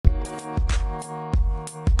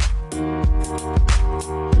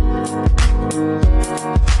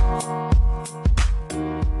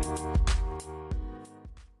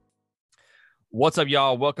What's up,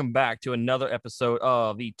 y'all? Welcome back to another episode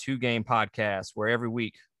of the Two Game Podcast, where every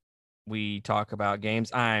week we talk about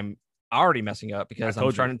games. I'm already messing up because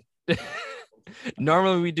I'm trying to.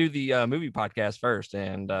 Normally, we do the movie podcast first,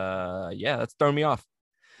 and that's throwing me off.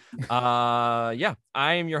 I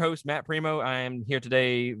am your host, Matt Primo. I am here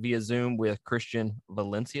today via Zoom with Christian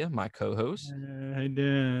Valencia, my co-host. How you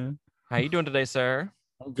doing? How you doing today, sir?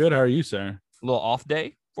 I'm good. How are you, sir? A little off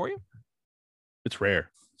day for you? It's rare.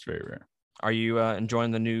 It's very rare. Are you enjoying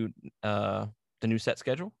the new set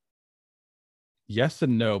schedule? Yes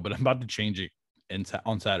and no, but I'm about to change it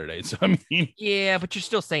on Saturday. So I mean, yeah, but you're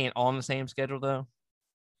still staying on the same schedule, though.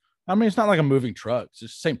 I mean, it's not like a moving truck. It's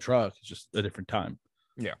just the same truck. It's just a different time.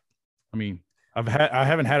 Yeah. I mean, I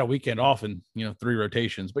haven't had a weekend off in 3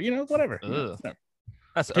 rotations, but whatever. Whatever.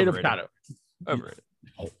 That's potato potato. Overrated.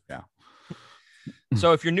 Oh yeah.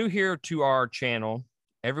 So if you're new here to our channel,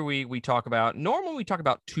 every week normally we talk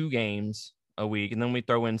about 2 games a week, and then we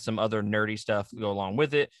throw in some other nerdy stuff to go along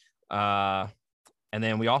with it. And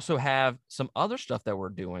then we also have some other stuff that we're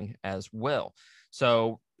doing as well.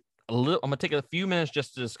 So I'm going to take a few minutes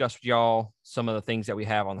just to discuss with y'all some of the things that we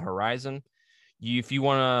have on the horizon. If you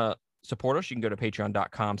want to support us, you can go to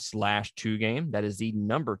patreon.com/2game. That is the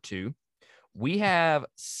number 2. We have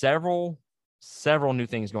several new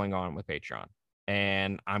things going on with Patreon,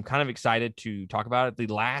 and I'm kind of excited to talk about it. The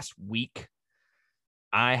last week,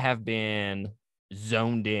 I have been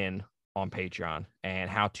zoned in on Patreon and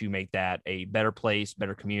how to make that a better place,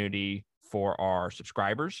 better community for our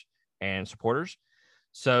subscribers and supporters.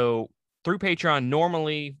 So through Patreon,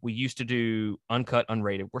 normally we used to do uncut,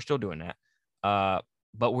 unrated. We're still doing that.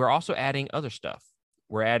 But we're also adding other stuff.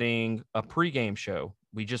 We're adding a pregame show.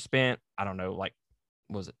 We just spent, 7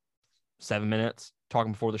 minutes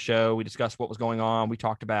talking before the show. We discussed what was going on. We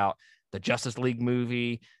talked about the Justice League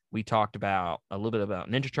movie. We talked about a little bit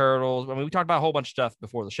about Ninja Turtles. I mean, we talked about a whole bunch of stuff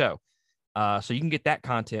before the show. So you can get that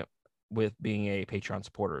content with being a Patreon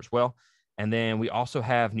supporter as well. And then we also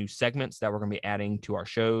have new segments that we're going to be adding to our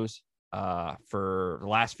shows. For the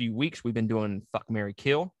last few weeks, we've been doing Fuck, Marry,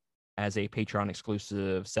 Kill as a Patreon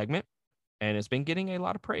exclusive segment, and it's been getting a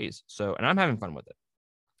lot of praise. So, and I'm having fun with it.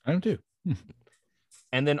 I am too.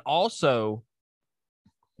 And then also,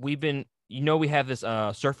 we have this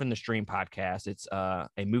Surfing the Stream podcast. It's a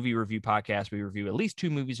movie review podcast. We review at least 2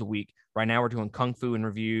 movies a week. Right now we're doing Kung Fu in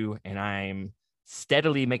review, and I'm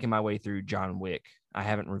steadily making my way through John Wick. I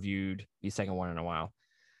haven't reviewed the second one in a while.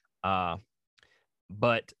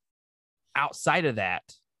 But outside of that,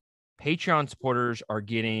 Patreon supporters are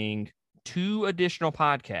getting 2 additional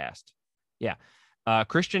podcasts. Yeah.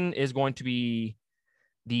 Christian is going to be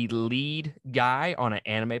the lead guy on an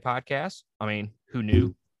anime podcast. I mean, who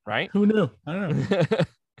knew? Right? Who knew? I don't know.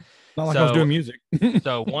 Not like I was doing music.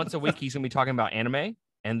 So once a week, he's going to be talking about anime.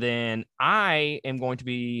 And then I am going to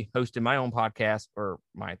be hosting my own podcast, or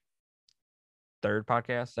my second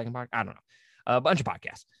podcast. I don't know. A bunch of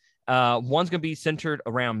podcasts. One's going to be centered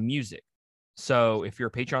around music. So if you're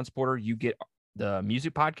a Patreon supporter, you get the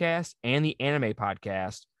music podcast and the anime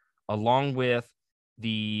podcast, along with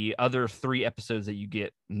the other 3 episodes that you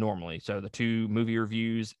get normally. So the 2 movie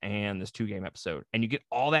reviews and this 2 game episode. And you get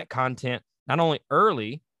all that content, not only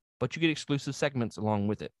early, but you get exclusive segments along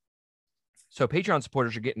with it. So Patreon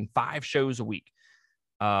supporters are getting 5 shows a week.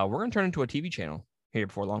 We're going to turn into a TV channel here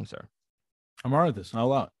before long, sir. I'm all right with this. I'll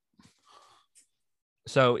allow it.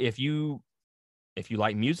 So if you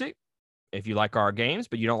like music, if you like our games,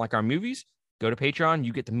 but you don't like our movies, go to Patreon.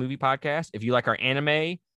 You get the movie podcast. If you like our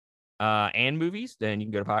anime and movies, then you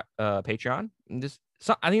can go to Patreon. And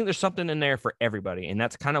I think there's something in there for everybody, and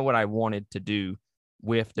that's kind of what I wanted to do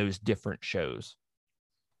with those different shows.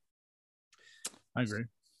 I agree.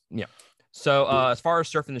 Yeah. So as far as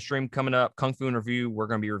Surfing the Stream coming up, Kung Fu in review, we're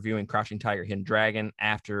going to be reviewing Crouching Tiger, Hidden Dragon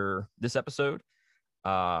after this episode.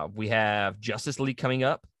 We have Justice League coming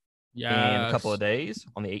up in a couple of days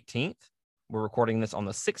on the 18th. We're recording this on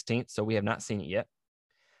the 16th, so we have not seen it yet.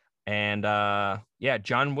 And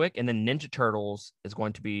John Wick, and then Ninja Turtles is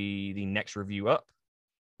going to be the next review up.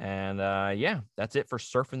 And that's it for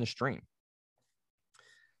Surfing the Stream.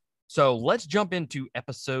 So let's jump into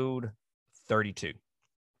episode 32.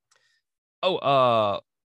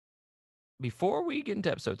 Before we get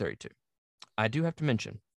into episode 32, I do have to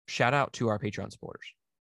mention, shout out to our Patreon supporters.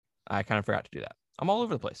 I kind of forgot to do that. I'm all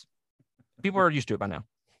over the place. People are used to it by now.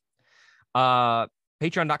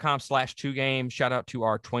 Patreon.com/2game. Shout out to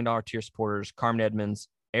our $20 tier supporters, Carmen Edmonds,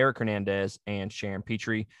 Eric Hernandez, and Sharon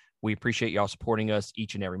Petrie. We appreciate y'all supporting us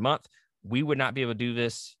each and every month. We would not be able to do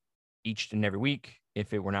this each and every week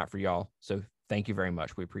if it were not for y'all. So thank you very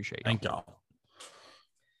much. We appreciate y'all. Thank y'all.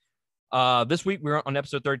 This week we're on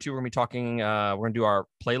episode 32. We're gonna be talking. We're gonna do our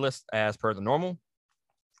playlist as per the normal.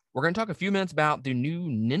 We're gonna talk a few minutes about the new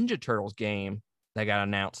Ninja Turtles game that got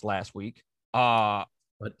announced last week. But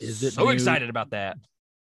is it so new? excited about that?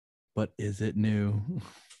 But is it new?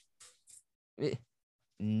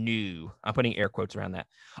 New. I'm putting air quotes around that.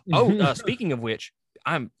 Oh, speaking of which,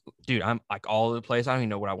 I'm like all over the place. I don't even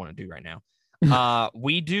know what I want to do right now.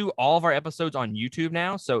 We do all of our episodes on YouTube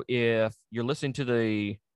now. So if you're listening to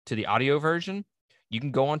the audio version, you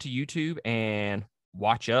can go onto YouTube and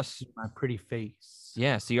watch us. My pretty face.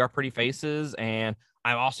 Yeah, see our pretty faces. And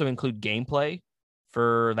I also include gameplay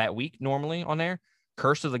for that week normally on there.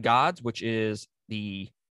 Curse of the Gods, which is the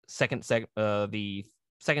second segment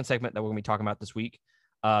that we're going to be talking about this week.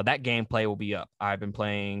 That gameplay will be up. I've been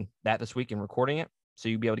playing that this week and recording it, so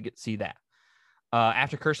you'll be able to see that.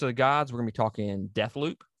 After Curse of the Gods, we're going to be talking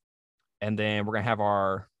Deathloop, and then we're going to have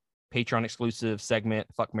our Patreon exclusive segment,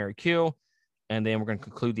 Fuck, Marry, Kill, and then we're going to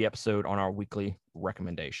conclude the episode on our weekly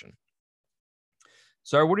recommendation.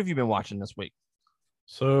 So, what have you been watching this week?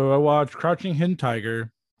 So I watched Crouching Hidden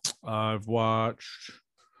Tiger. I've watched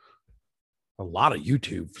a lot of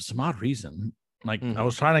YouTube for some odd reason. Like I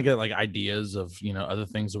was trying to get like ideas of, other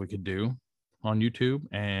things that we could do on YouTube,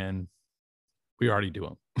 and we already do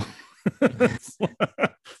them. It's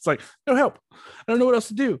like, no help. I don't know what else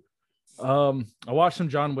to do. I watched some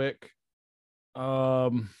John Wick.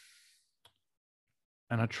 And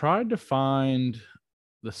I tried to find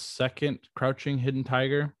the second Crouching Hidden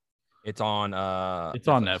Tiger. It's on it's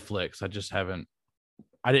on Netflix.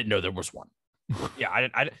 I didn't know there was one. Yeah,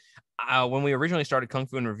 I when we originally started Kung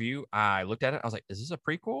Fu in Review, I looked at it. I was like, is this a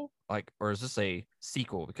prequel? Or is this a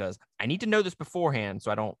sequel? Because I need to know this beforehand so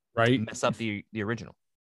I don't mess up the original.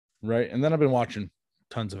 Right. And then I've been watching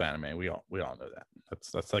tons of anime. We all know that.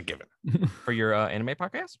 That's a given. For your anime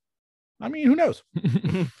podcast? I mean, who knows?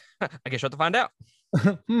 I guess you'll have to find out.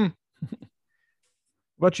 What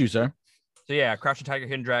about you, sir? So yeah, Crouching Tiger,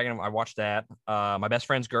 Hidden Dragon. I watched that. My Best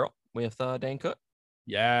Friend's Girl with Dane Cook.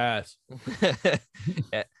 Yes.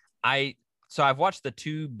 I've watched the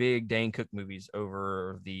two big Dane Cook movies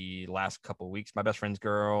over the last couple of weeks. My Best Friend's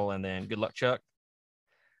Girl and then Good Luck Chuck.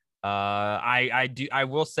 I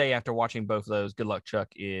will say after watching both of those, Good Luck Chuck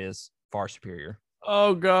is far superior.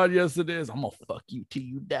 Oh God, yes it is. I'm gonna fuck you till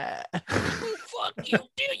you die. Fuck you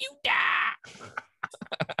till you die.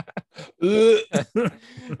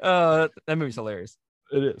 That movie's hilarious.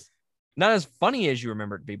 It is not as funny as you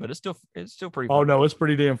remember it to be, but it's still pretty funny. Oh no, it's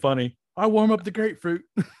pretty damn funny. I warm up the grapefruit.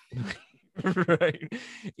 Right.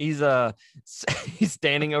 He's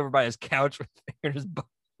standing over by his couch with his butt.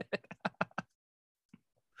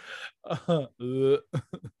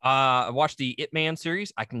 I watched the Ip Man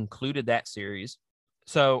series. I concluded that series.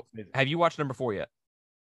 So have you watched number 4 yet?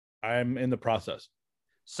 I'm in the process.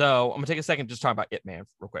 So I'm gonna take a second to just talk about Ip Man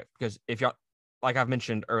real quick, because if y'all, like I've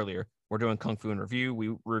mentioned earlier, we're doing Kung Fu in Review.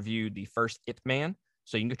 We reviewed the first Ip Man,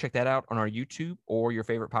 so you can go check that out on our YouTube or your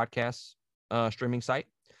favorite podcast streaming site.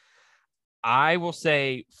 I will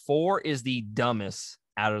say 4 is the dumbest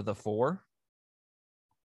out of the 4.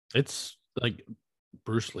 It's like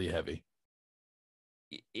Bruce Lee heavy.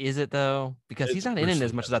 Is it though? Because he's not in it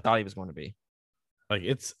as much as I thought he was going to be. Like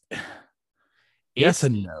it's yes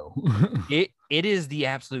and no. it is the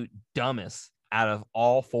absolute dumbest out of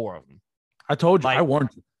all 4 of them. I told you. I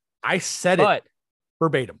warned you. I said it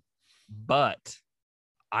verbatim. But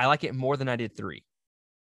I like it more than I did 3.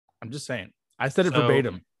 I'm just saying. I said it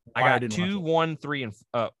verbatim. I got 2, 1, 3, and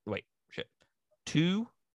 2,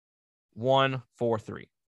 1, 4, 3.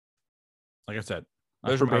 Like I said,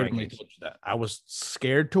 those are my rankings. Told you that. I was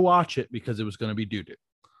scared to watch it because it was going to be doo-doo.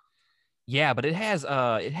 Yeah, but it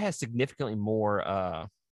has significantly more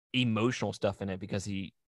emotional stuff in it because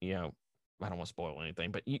he, I don't want to spoil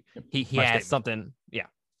anything, but he has something. Yeah,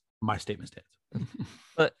 my statement stands.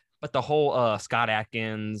 but the whole Scott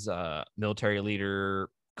Atkins, military leader,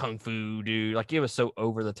 kung fu dude, like it was so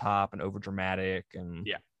over the top and over dramatic, and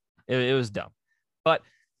yeah, it was dumb. But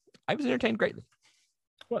I was entertained greatly.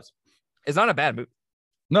 It's not a bad movie.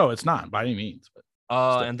 No, it's not by any means. But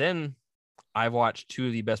and then I've watched 2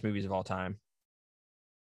 of the best movies of all time.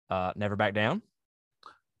 Never Back Down.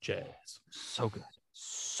 Jazz. So good.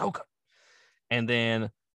 So good. And then,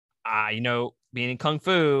 being in Kung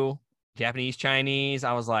Fu, Japanese, Chinese,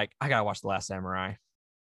 I was like, I got to watch The Last Samurai.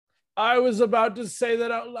 I was about to say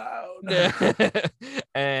that out loud.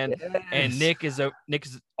 and Nick is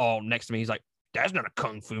all next to me. He's like, that's not a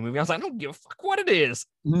Kung Fu movie. I was like, I don't give a fuck what it is.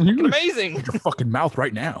 It's amazing. Shut your fucking mouth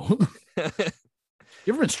right now.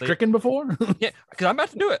 You ever been stricken before? Yeah, because I'm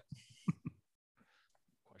about to do it.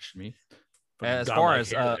 Question me. As far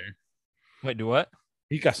as wait, do what?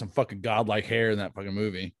 He got some fucking godlike hair in that fucking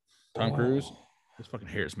movie. Tom Cruise. Oh. His fucking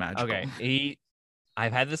hair is magical. Okay.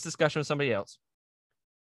 I've had this discussion with somebody else.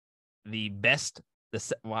 I'm just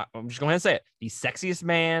going to say it. The sexiest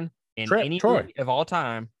man in any movie of all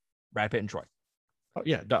time, Brad Pitt and Troy. Oh,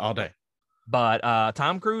 yeah, all day. But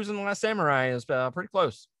Tom Cruise in The Last Samurai is pretty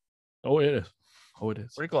close. Oh, it is.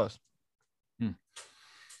 Pretty close.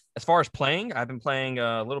 As far as playing, I've been playing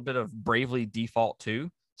a little bit of Bravely Default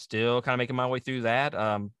 2. Still kind of making my way through that.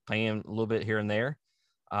 Playing a little bit here and there.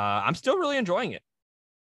 I'm still really enjoying it.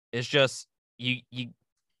 It's just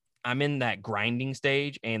I'm in that grinding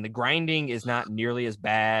stage, and the grinding is not nearly as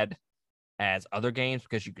bad as other games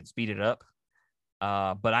because you can speed it up.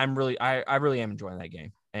 But I really am enjoying that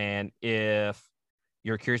game. And if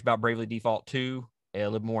you're curious about Bravely Default 2 a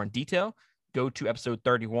little more in detail, go to episode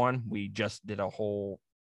 31. We just did a whole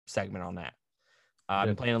segment on that. I've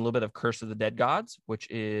been playing a little bit of Curse of the Dead Gods, which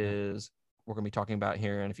is we're going to be talking about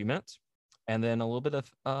here in a few minutes. And then a little bit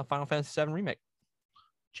of Final Fantasy VII Remake.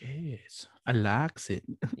 Jeez, I likes it.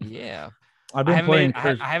 Yeah, I've been playing.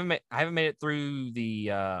 I haven't made it through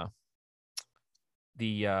the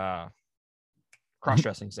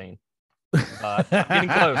cross-dressing scene. I'm getting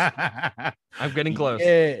close. I'm getting close.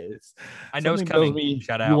 Yes, I know it's coming.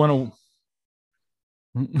 Shout out. You want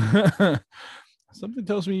to? Something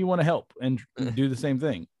tells me you want to help and do the same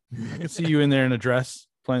thing. I can see you in there in a dress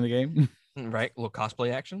playing the game. Right, a little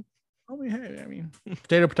cosplay action. I mean,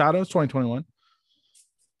 potato, 2021.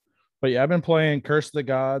 But yeah, I've been playing Curse of the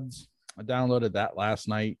Gods. I downloaded that last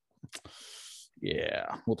night.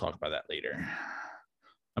 Yeah, we'll talk about that later.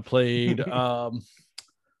 I played I've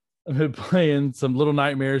been playing some Little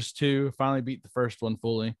Nightmares too. Finally beat the first one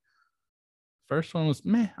fully. First one was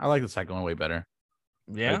meh. I like the second one way better.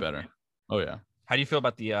 Yeah. Way better. Oh yeah. How do you feel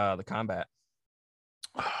about the combat?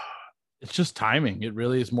 It's just timing. It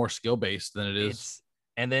really is more skill based than it is.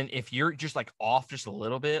 And then if you're just like off just a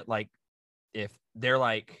little bit, like if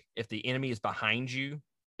the enemy is behind you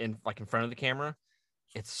in front of the camera,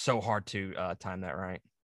 it's so hard to time that right.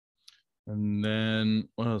 And then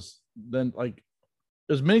like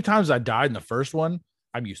as many times as I died in the first one,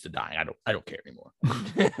 I'm used to dying. I don't care anymore.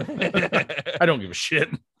 I don't give a shit.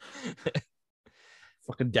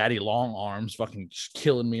 Fucking daddy long arms fucking just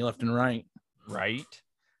killing me left and right. Right.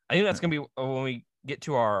 I think that's gonna be when we get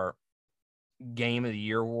to our Game of the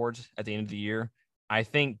Year awards at the end of the year. I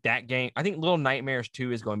think Little Nightmares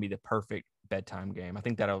 2 is going to be the perfect bedtime game. I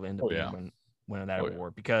think that'll end up winning that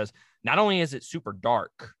award because not only is it super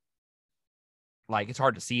dark, like it's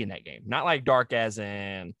hard to see in that game. Not like dark as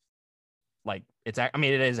in like it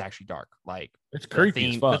is actually dark. Like it's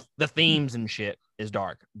creepy as fuck. The themes and shit is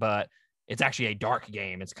dark, but it's actually a dark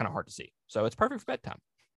game. It's kind of hard to see. So it's perfect for bedtime.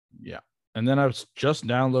 Yeah. And then I was just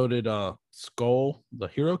downloaded Skull, the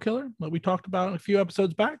Hero Killer that we talked about a few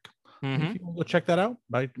episodes back. Mm-hmm. If you want to check that out,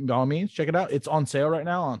 by all means, check it out. It's on sale right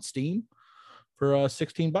now on Steam for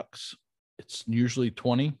 $16. It's usually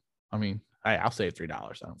 $20. I mean, I'll say $3.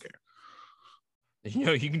 I don't care. You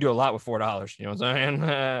know, you can do a lot with $4. You know what I'm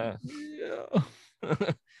saying? Yeah.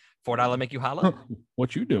 $4 make you holla?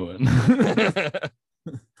 What you doing?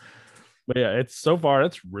 But yeah, it's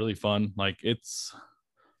really fun. Like it's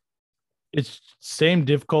same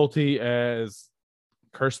difficulty as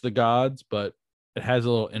Curse of the Gods, but it has a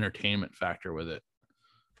little entertainment factor with it.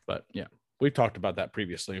 But yeah, we talked about that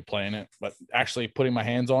previously, playing it, but actually putting my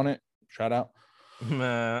hands on it, shout out.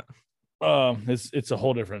 It's a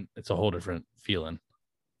whole different feeling.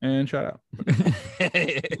 And shout out.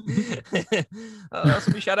 That's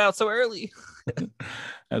we shout out so early.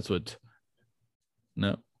 That's what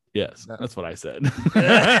Yes, that's what I said.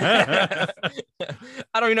 I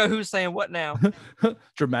don't even know who's saying what now.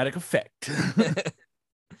 Dramatic effect.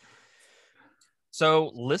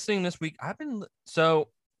 So listening this week, I've been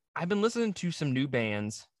listening to some new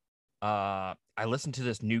bands. I listened to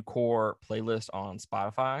this new core playlist on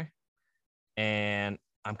Spotify, and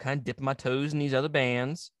I'm kind of dipping my toes in these other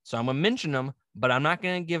bands. So I'm gonna mention them, but I'm not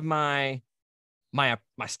gonna give my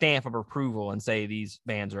stamp of approval and say these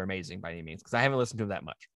bands are amazing by any means because I haven't listened to them that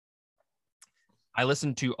much. I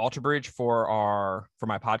listened to Alter Bridge for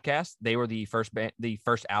my podcast. They were the first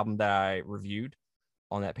album that I reviewed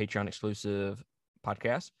on that Patreon exclusive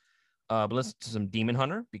podcast. But listen to some Demon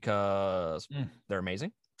Hunter because they're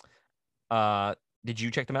amazing. Did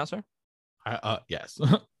you check them out, sir? Yes.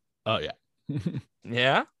 Oh yeah.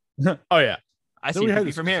 Yeah. Oh yeah. I see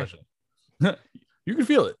you from here. You can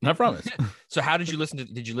feel it. I promise. So how did you listen to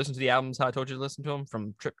the albums? How I told you to listen to them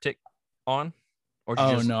from Triptych on? Or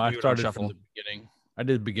did you I started from the beginning. I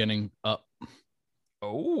did beginning up.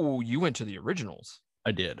 Oh, you went to the originals.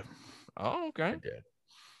 I did. Oh, okay. I did.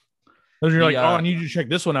 And you're like, oh, I need you to check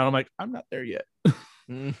this one out. I'm like, I'm not there yet.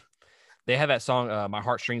 They have that song, My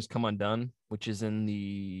Heartstrings Come Undone, which is in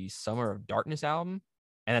the Summer of Darkness album.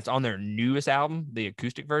 And it's on their newest album, the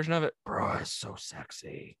acoustic version of it. Bro, it's so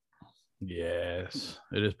sexy. Yes,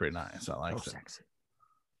 it is pretty nice. I like it. Sexy.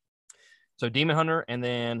 So Demon Hunter, and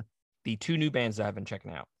then the two new bands that I've been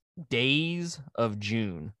checking out. Days of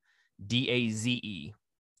June, DAZE.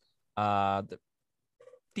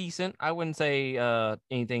 Decent. I wouldn't say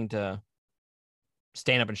anything to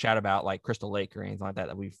stand up and shout about like Crystal Lake or anything like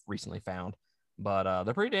that we've recently found, but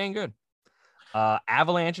they're pretty dang good.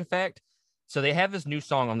 Avalanche Effect. So they have this new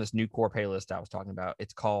song on this new core playlist I was talking about.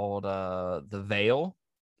 It's called The Veil.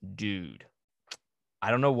 Dude, I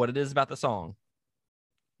don't know what it is about the song,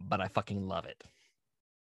 but I fucking love it.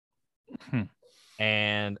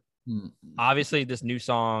 And obviously this new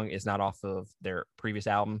song is not off of their previous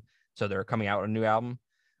album, so they're coming out with a new album,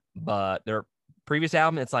 but their previous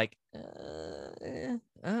album, it's like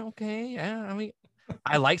okay, yeah, I mean,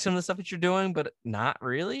 I like some of the stuff that you're doing, but not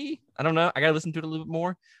really. I don't know, I gotta listen to it a little bit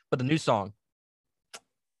more. But the new song,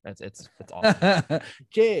 it's awesome.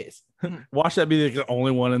 Cheers. Watch that be the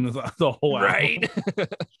only one in the whole album. Right.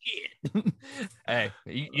 Hey,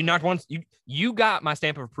 you knocked once. You got my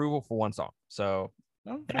stamp of approval for one song, so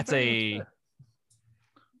that's fair.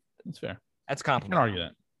 That's a compliment. I can't argue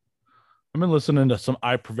that. I've been listening to some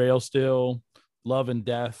I Prevail Still, Love and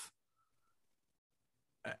Death.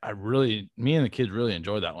 Me and the kids really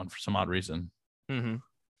enjoyed that one for some odd reason.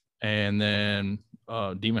 And then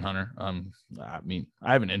Demon Hunter. I mean,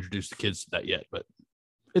 I haven't introduced the kids to that yet, but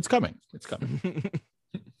it's coming.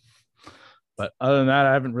 But other than that,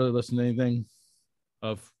 I haven't really listened to anything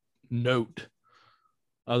of note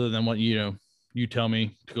other than what you tell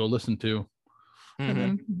me to go listen to. And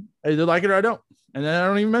then I either like it or I don't, and then I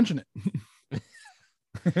don't even mention it.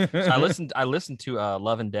 So I listened to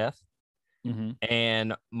Love and Death,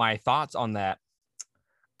 and my thoughts on that,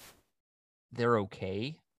 they're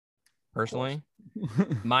okay. Personally,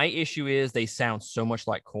 my issue is they sound so much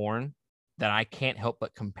like Korn that I can't help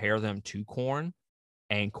but compare them to Korn,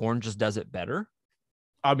 and Korn just does it better.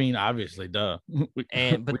 I mean, obviously, duh. We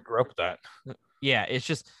grew up with that. Yeah, it's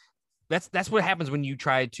just that's what happens when you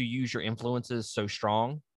try to use your influences so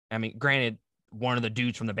strong. I mean, granted, one of the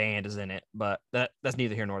dudes from the band is in it, but that's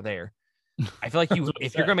neither here nor there. I feel like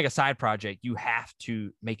if you're gonna make a side project, you have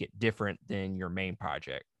to make it different than your main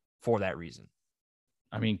project for that reason.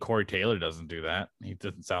 I mean, Corey Taylor doesn't do that. He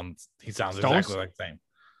sounds exactly like the same.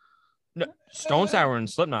 No, Stone Sour and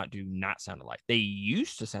Slipknot do not sound alike. They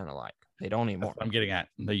used to sound alike. They don't anymore. I'm getting at.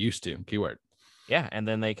 They used to. Keyword. Yeah, and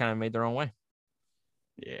then they kind of made their own way.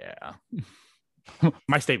 Yeah.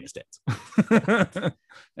 My statement stands.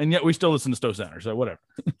 And yet we still listen to Stone Sour, so whatever.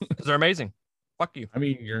 Because they're amazing. Fuck you. I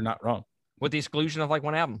mean, you're not wrong. With the exclusion of like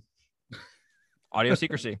one album. Audio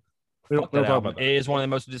Secrecy. Fuck that album. It is one of the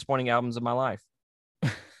most disappointing albums of my life.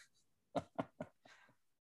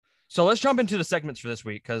 So let's jump into the segments for this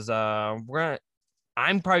week, because I'm probably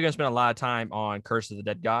gonna spend a lot of time on Curse of the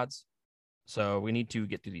Dead Gods. So we need to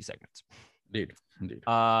get through these segments. Indeed.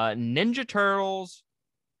 Ninja Turtles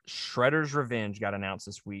Shredder's Revenge got announced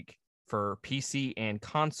this week for PC and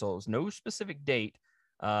consoles. No specific date.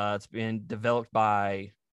 It's been developed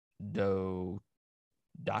by Dotemu.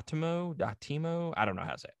 I don't know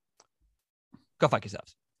how to say it. Go fuck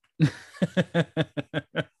yourselves.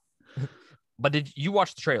 But did you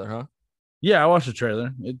watch the trailer, huh? Yeah, I watched the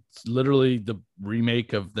trailer. It's literally the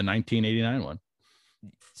remake of the 1989 one.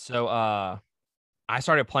 So I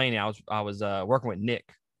started playing it. I was working with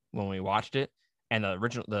Nick when we watched it, and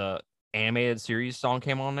the animated series song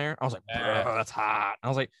came on there. I was like, bro, that's hot. I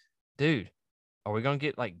was like, dude, are we gonna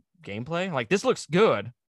get like gameplay? Like, this looks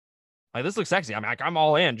good. Like, this looks sexy. I mean, like, I'm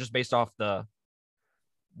all in just based off the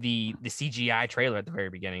CGI trailer at the very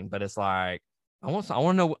beginning. But it's like, I want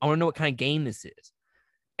to know what kind of game this is.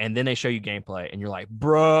 And then they show you gameplay, and you're like,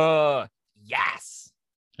 bruh, yes.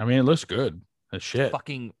 I mean, it looks good as shit.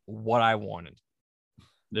 Fucking what I wanted.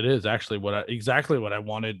 It is actually exactly what I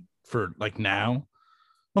wanted for like now.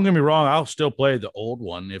 Don't get me wrong, I'll still play the old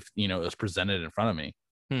one if it was presented in front of me.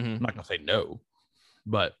 I'm not gonna say no,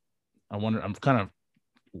 but I'm kind of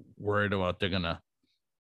worried about they're gonna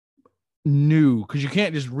because you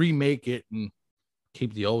can't just remake it and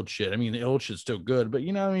keep the old shit. I mean, the old shit's still good, but if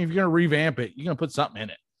you're gonna revamp it, you're gonna put something in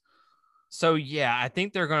it. So yeah, I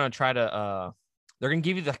think they're gonna try to they're gonna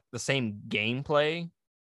give you the same gameplay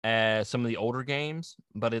as some of the older games,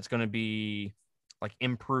 but it's gonna be like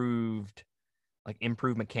improved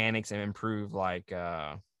mechanics and improved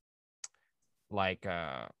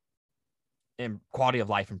in quality of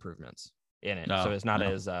life improvements in it. So it's not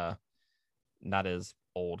as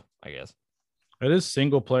old, I guess. It is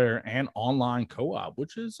single player and online co-op,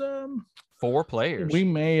 which is 4 players. we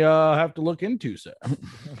may have to look into. So,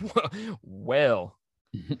 well,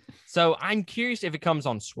 so I'm curious if it comes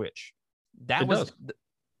on Switch. That it was does.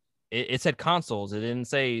 it said consoles. It didn't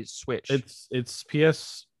say Switch. It's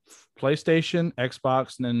PS, PlayStation,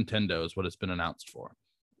 Xbox, Nintendo is what it's been announced for.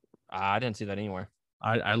 I didn't see that anywhere.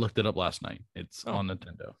 I looked it up last night. It's on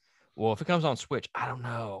Nintendo. Well, if it comes on Switch, I don't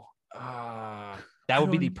know. That would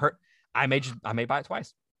be the I may buy it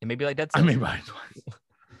twice. It may be like Dead Cells. I may buy it twice.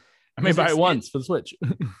 I may buy it once for the Switch.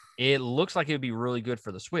 It looks like it would be really good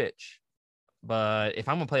for the Switch, but if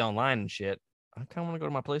I'm gonna play online and shit, I kind of want to go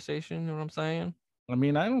to my PlayStation. You know what I'm saying? I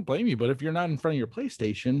mean, I don't blame you, but if you're not in front of your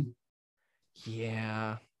PlayStation,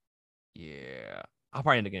 yeah, I'll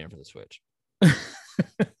probably end up getting it for the Switch.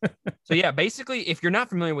 So yeah, basically, if you're not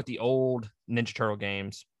familiar with the old Ninja Turtle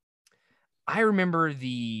games, I remember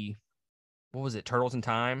what was it, Turtles in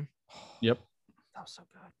Time? Yep, that was so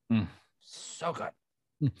good, so good.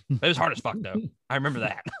 It was hard as fuck though. I remember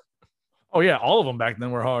that. Oh yeah, all of them back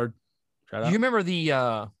then were hard. Do you remember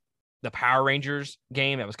the Power Rangers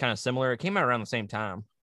game that was kind of similar? It came out around the same time.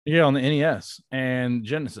 Yeah, on the NES and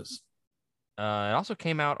Genesis. It also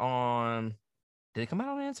came out on. Did it come out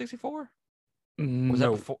on the N64?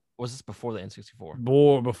 No. Was this before the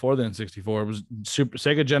N64? Before the N64, it was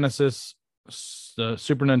Sega Genesis, the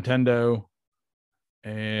Super Nintendo,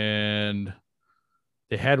 and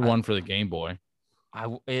they had one for the Game Boy.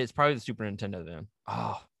 It's probably the Super Nintendo then.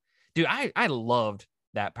 Oh, dude, I loved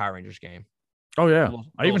that Power Rangers game. Oh yeah,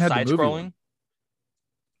 I even had the movie scrolling one.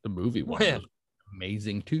 The movie one was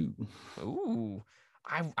amazing too. Ooh,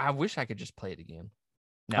 I wish I could just play it again.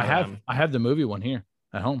 I have the movie one here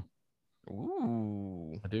at home.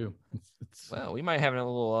 Ooh, I do. Well, we might have a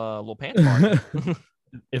little pants party.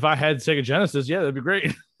 If I had Sega Genesis, yeah, that'd be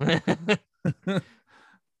great.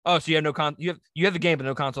 Oh, so you have you have the game but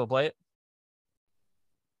no console to play it?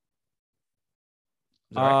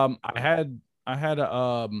 Right? I had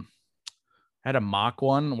a mock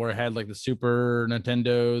one where it had like the Super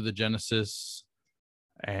Nintendo, the Genesis,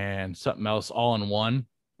 and something else all in one,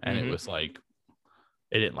 and it was like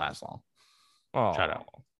it didn't last long. Oh, shout out.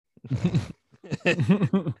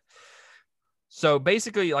 So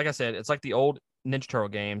basically, like I said, it's like the old Ninja Turtle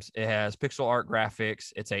games. It has pixel art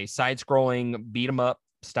graphics. It's a side-scrolling beat 'em up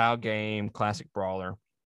style game, classic brawler,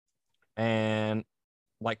 and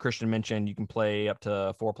like Christian mentioned, you can play up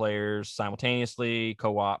to 4 players simultaneously,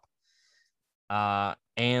 co-op.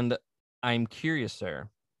 And I'm curious, sir.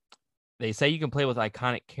 They say you can play with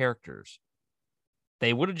iconic characters.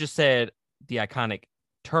 They would have just said the iconic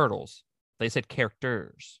turtles. They said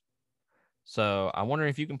characters. So I wonder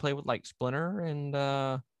if you can play with like Splinter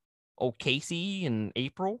and old Casey and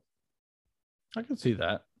April. I can see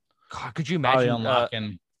that. God, could you imagine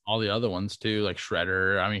unlocking all the other ones too, like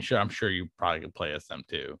Shredder? I mean, sure, I'm sure you probably could play as them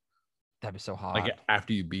too. That'd be so hot. Like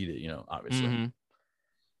after you beat it, obviously. Mm-hmm.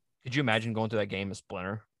 Could you imagine going through that game as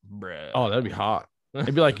Splinter? Bruh. Oh, that'd be hot.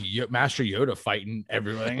 It'd be like Master Yoda fighting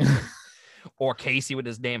everything. Or Casey with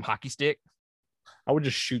his damn hockey stick. I would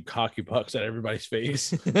just shoot hockey pucks at everybody's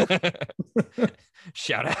face.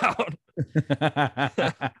 Shout out.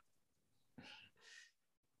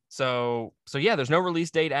 So yeah, there's no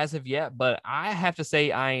release date as of yet, but I have to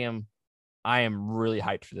say I am really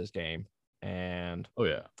hyped for this game, and oh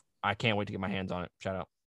yeah, I can't wait to get my hands on it. Shout out.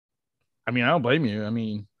 I mean, I don't blame you. I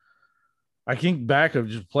mean, I think back of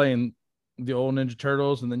just playing the old Ninja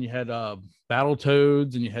Turtles, and then you had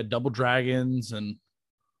Battletoads, and you had Double Dragons, and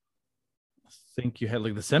I think you had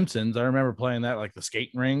like the Simpsons. I remember playing that, like the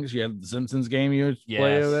skating rings. You had the Simpsons game you would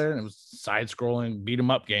play over there, and it was side-scrolling beat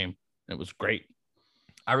 'em up game. It was great.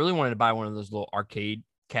 I really wanted to buy one of those little arcade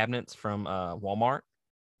cabinets from Walmart.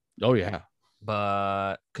 Oh yeah,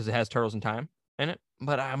 but because it has Turtles in Time in it.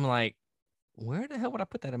 But I'm like, where the hell would I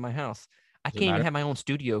put that in my house? I can't even have my own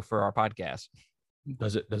studio for our podcast.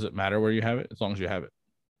 Does it matter where you have it as long as you have it?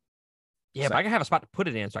 Yeah, but I can have a spot to put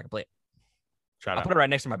it in so I can play it. I'll put it right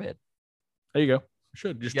next to my bed. There you go. You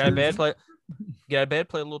should just get out of bed, play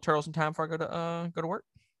a little Turtles in Time before I go to work.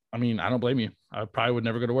 I mean, I don't blame you. I probably would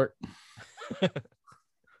never go to work.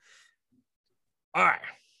 All right.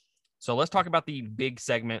 So let's talk about the big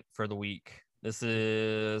segment for the week. This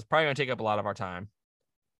is probably going to take up a lot of our time.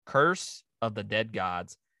 Curse of the Dead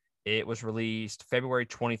Gods. It was released February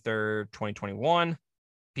 23rd, 2021.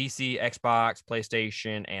 PC, Xbox,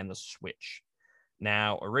 PlayStation, and the Switch.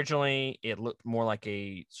 Now, originally, it looked more like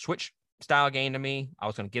a Switch-style game to me. I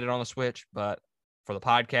was going to get it on the Switch, but for the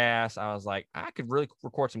podcast, I was like, I could really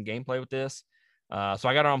record some gameplay with this. So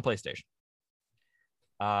I got it on PlayStation.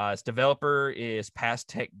 Its developer is Past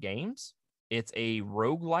Tech Games. It's a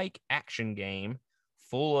roguelike action game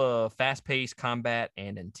full of fast-paced combat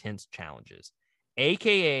and intense challenges.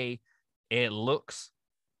 AKA, it looks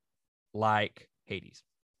like Hades.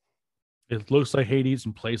 It looks like Hades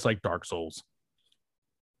and plays like Dark Souls.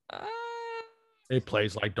 Uh, It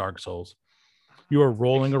plays like Dark Souls. You are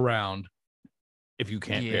rolling around if you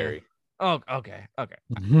can't parry. Oh, okay. I'll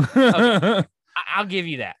give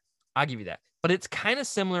you that. But it's kind of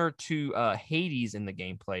similar to Hades in the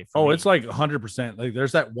gameplay. Oh, it's like 100%. Like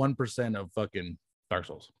there's that 1% of fucking Dark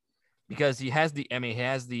Souls. Because he has the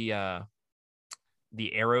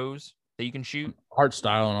arrows that you can shoot, art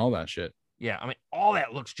style and all that shit. Yeah, I mean, all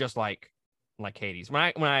that looks just like Hades. When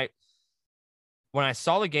I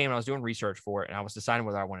saw the game and I was doing research for it and I was deciding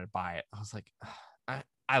whether I wanted to buy it, I was like,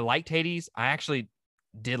 I liked Hades. I actually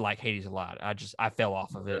did like Hades a lot. I fell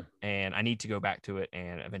off of it, and I need to go back to it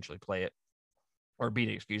and eventually play it or beat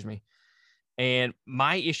it, excuse me. And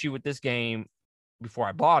my issue with this game before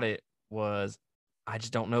I bought it was I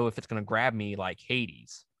just don't know if it's going to grab me like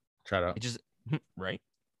Hades. Try it out. It just right.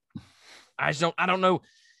 I don't know.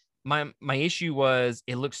 My issue was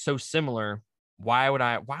it looks so similar. Why would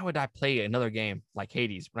I play another game like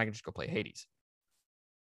Hades when I can just go play Hades?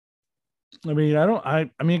 I mean, I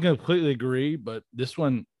completely agree, but this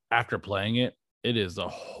one, after playing it, it is a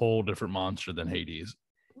whole different monster than Hades.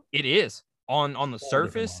 It is. On the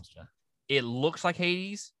surface, it looks like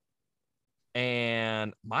Hades.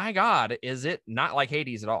 And my God, is it not like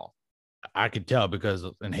Hades at all? I could tell because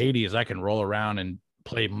in Hades, I can roll around and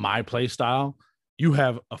play my play style. You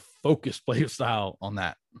have a focused play style on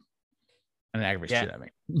that. And it aggravates shit at me.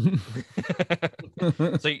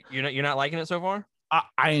 So you're not liking it so far?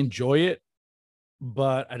 I enjoy it,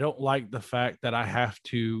 but I don't like the fact that I have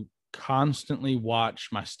to constantly watch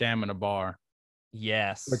my stamina bar.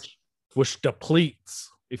 Yes. Which depletes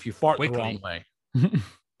if you fart quickly. The wrong way.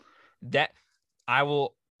 That I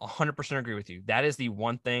will 100% agree with you. That is the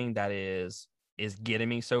one thing that is getting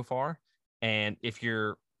me so far. And if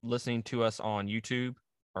you're listening to us on YouTube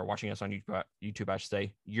or watching us on YouTube, I should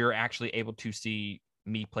say, you're actually able to see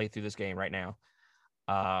me play through this game right now.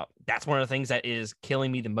 That's one of the things that is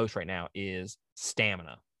killing me the most right now is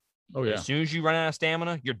stamina. Oh yeah. As soon as you run out of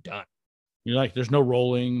stamina, you're done. You're like, there's no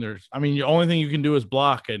rolling. The only thing you can do is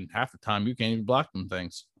block, and half the time you can't even block them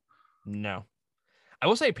things. No. I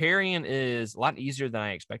will say parrying is a lot easier than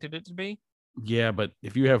I expected it to be. Yeah, but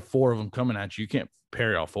if you have 4 of them coming at you, you can't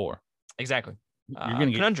parry all 4. Exactly. You're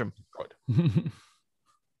gonna conundrum.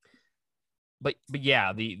 But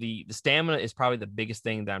yeah, the stamina is probably the biggest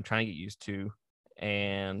thing that I'm trying to get used to.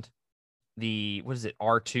 And what is it,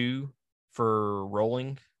 R2 for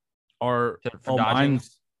rolling? For dodging?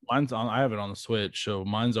 Mine's on. I have it on the Switch, so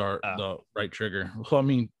mine's are the right trigger.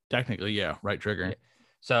 Well, technically, yeah, right trigger. Yeah.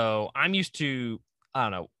 So I'm used to, I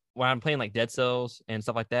don't know, when I'm playing like Dead Cells and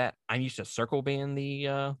stuff like that, I'm used to circle being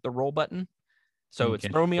the roll button. So it's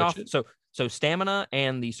throwing me off. So stamina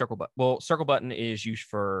and the circle button. Well, circle button is used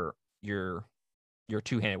for your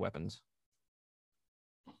two-handed weapons.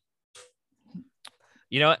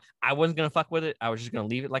 You know what? I wasn't gonna fuck with it. I was just gonna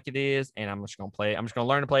leave it like it is, and I'm just gonna play it. I'm just gonna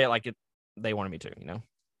learn to play it like they wanted me to. You know.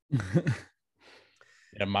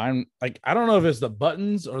 Yeah, mine. Like I don't know if it's the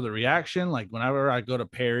buttons or the reaction. Like whenever I go to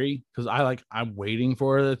parry, because I'm waiting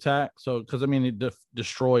for the attack. So because it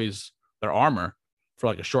destroys their armor for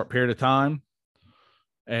like a short period of time,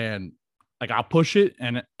 and like I'll push it,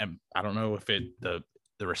 and I don't know if the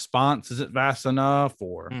response isn't fast enough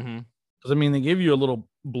or because they give you a little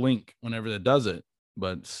blink whenever it does it.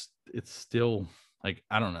 But it's still like,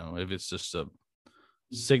 I don't know if it's just a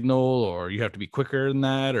signal or you have to be quicker than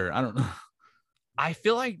that, or I don't know. I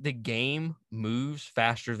feel like the game moves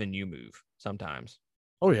faster than you move sometimes.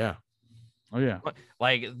 Oh yeah.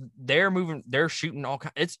 Like they're shooting all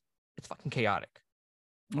kinds. It's fucking chaotic.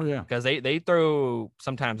 Oh yeah. Because they throw,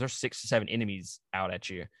 sometimes there's 6 to 7 enemies out at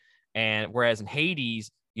you. And whereas in Hades,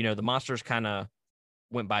 the monsters kind of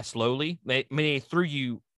went by slowly. They threw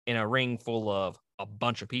you in a ring full of a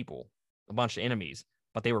bunch of people, a bunch of enemies,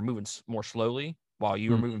 but they were moving more slowly while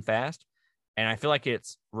you were moving fast. And I feel like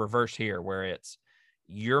it's reversed here, where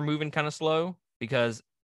you're moving kind of slow because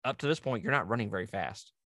up to this point, you're not running very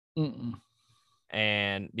fast.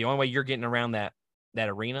 And the only way you're getting around that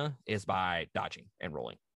arena is by dodging and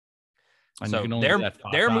rolling. And so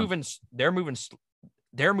they're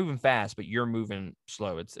moving fast, but you're moving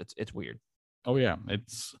slow. It's weird. Oh yeah,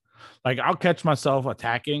 it's like I'll catch myself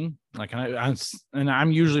attacking, like, and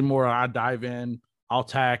I'm usually more I dive in, I'll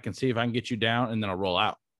attack and see if I can get you down, and then I'll roll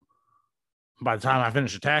out. By the time I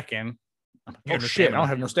finish attacking, oh shit, I don't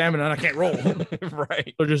have no stamina and I can't roll.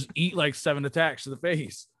 Right. So just eat like 7 attacks to the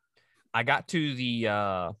face. I got to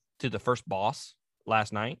the to the first boss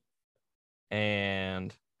last night.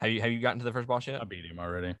 And have you gotten to the first boss yet? I beat him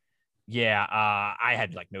already. Yeah, I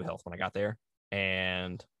had like no health when I got there,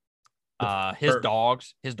 and his fir-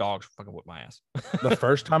 dogs fucking whipped my ass. The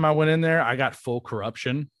first time I went in there, I got full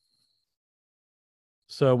corruption.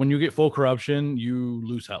 So when you get full corruption, you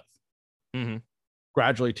lose health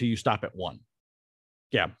gradually till you stop at 1.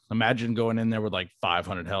 Yeah, imagine going in there with like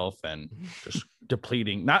 500 health and just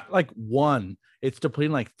depleting. Not like 1, it's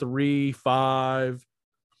depleting like 3, 5,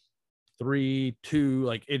 3, 2.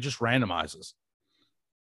 Like it just randomizes,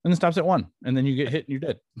 and then stops at 1, and then you get hit and you're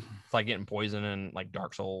dead. It's like getting poison in like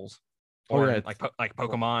Dark Souls, Oh, or yeah, like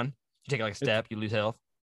Pokemon. You take like a step, you lose health.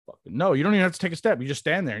 No, you don't even have to take a step. You just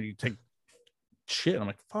stand there and you take shit. I'm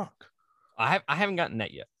like, fuck. I haven't gotten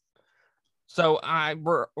that yet. So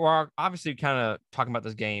we're obviously kind of talking about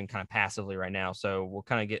this game kind of passively right now. So we'll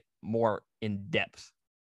kind of get more in depth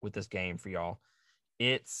with this game for y'all.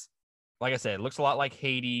 It's like I said, it looks a lot like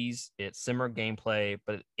Hades. It's similar gameplay,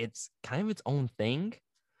 but it's kind of its own thing.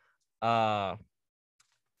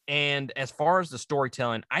 And as far as the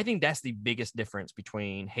storytelling, I think that's the biggest difference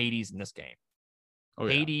between Hades and this game. Oh,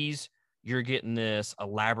 yeah. Hades, you're getting this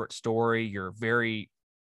elaborate story. You're very,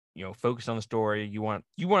 focused on the story. You want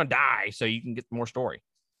to die so you can get more story.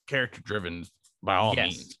 Character driven by all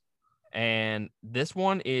means. And this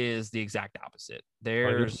one is the exact opposite.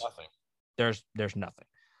 There's nothing. There's nothing.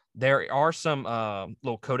 There are some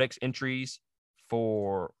little codex entries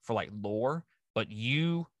for like lore, but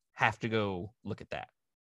you have to go look at that.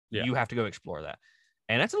 Yeah. You have to go explore that.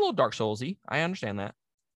 And that's a little Dark Soulsy. I understand that.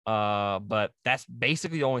 But that's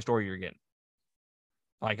basically the only story you're getting.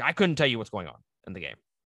 Like I couldn't tell you what's going on in the game.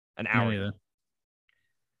 An hour.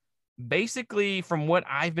 Basically, from what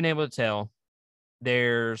I've been able to tell,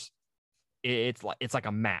 it's like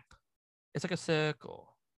a map. It's like a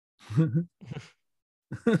circle.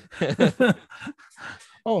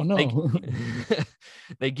 Oh no.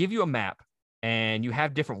 They give you a map and you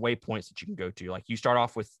have different waypoints that you can go to. Like you start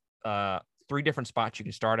off with 3 different spots you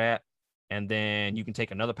can start at, and then you can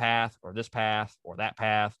take another path or this path or that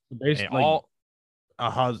path. Basically,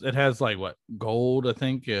 it has like what, gold, I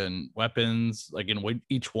think, and weapons. Like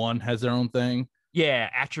each one has their own thing. Yeah,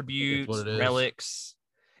 attributes, relics.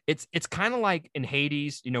 It's kind of like in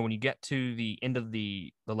Hades, when you get to the end of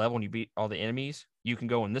the level and you beat all the enemies, you can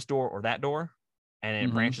go in this door or that door, and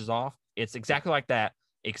it branches off. It's exactly like that,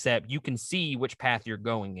 except you can see which path you're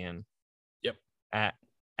going in. Yep.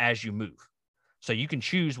 As you move, so you can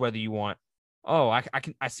choose whether you want. Oh,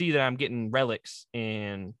 I see that I'm getting relics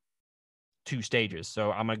in 2 stages,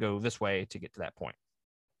 so I'm gonna go this way to get to that point.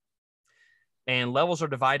 And levels are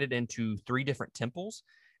divided into 3 different temples.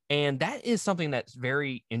 And that is something that's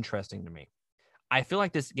very interesting to me. I feel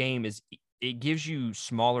like this game it gives you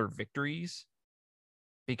smaller victories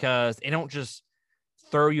because they don't just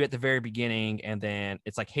throw you at the very beginning and then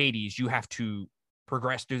it's like Hades. You have to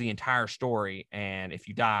progress through the entire story. And if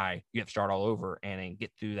you die, you have to start all over and then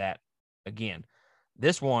get through that again.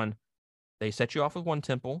 This one, they set you off with 1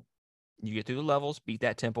 temple. You get through the levels, beat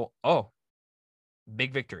that temple. Oh,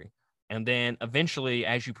 big victory. And then eventually,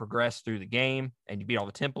 as you progress through the game and you beat all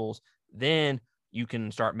the temples, then you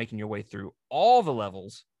can start making your way through all the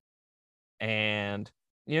levels, and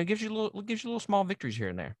it gives you little small victories here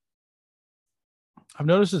and there. I've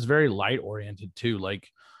noticed it's very light oriented too. Like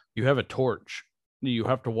you have a torch, you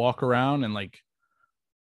have to walk around, and like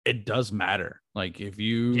it does matter. Like if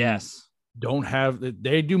you don't have,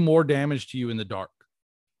 they do more damage to you in the dark.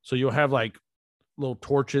 So you'll have like little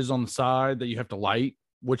torches on the side that you have to light,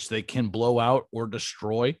 which they can blow out or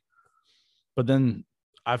destroy. But then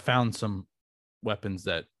I found some weapons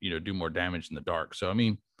that, do more damage in the dark. So, I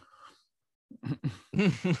mean,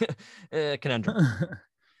 conundrum.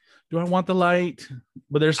 Do I want the light?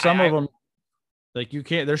 But there's some of them, like you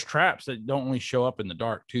can't, there's traps that don't only show up in the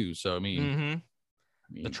dark too. So, I mean,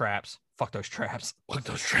 the traps, fuck those traps. Fuck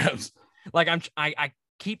those traps. Like I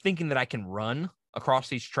keep thinking that I can run across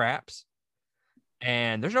these traps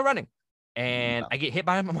and there's no running. And I get hit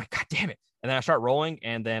by them. I'm like, God damn it. And then I start rolling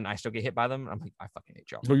and then I still get hit by them. I'm like, I fucking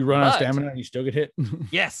hate y'all. So you run out of stamina and you still get hit?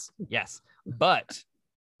 Yes. But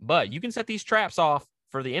you can set these traps off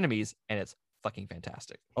for the enemies and it's fucking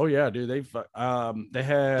fantastic. Oh yeah, dude. They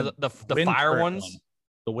had the fire ones.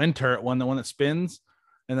 The wind turret one, the one that spins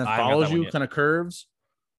and then follows you, kind of curves.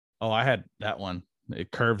 Oh, I had that one.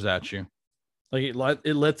 It curves at you. Like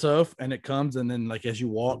it lets off and it comes, and then like as you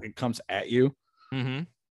walk, it comes at you. Mm-hmm.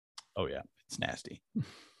 Oh yeah, it's nasty.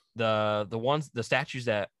 The statues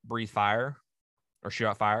that breathe fire or shoot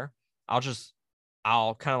out fire, I'll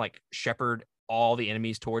kind of like shepherd all the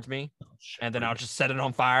enemies towards me, and then I'll just set it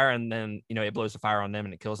on fire, and then it blows the fire on them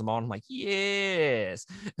and it kills them all. I'm like, yes,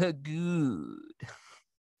 good.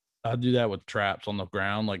 I'll do that with traps on the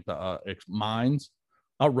ground, like the mines.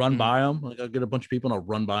 I'll run by them. Like I'll get a bunch of people and I'll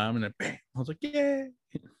run by them, and then bam, I was like, yeah.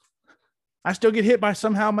 I still get hit by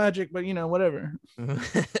somehow magic, but whatever.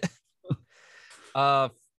 For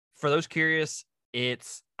those curious,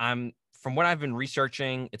 from what I've been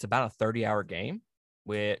researching, it's about a 30-hour game,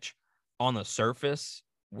 which on the surface,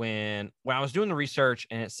 when I was doing the research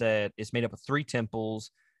and it said it's made up of 3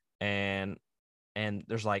 temples and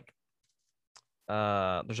there's like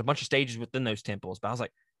there's a bunch of stages within those temples, but I was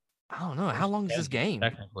like, I don't know, how long is this game?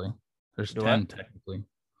 Technically, there's 10. Technically,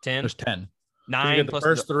 10. There's 10. 9 you get plus the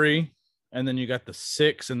first 3, and then you got the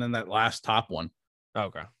 6, and then that last top one.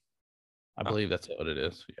 Okay, I believe that's what it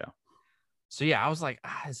is. Yeah. So yeah, I was like,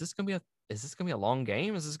 is this gonna be a long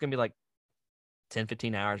game? Is this gonna be like 10,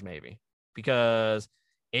 15 hours maybe? Because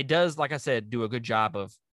it does, like I said, do a good job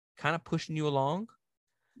of kind of pushing you along.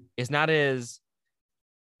 It's not as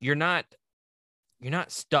you're not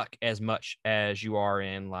stuck as much as you are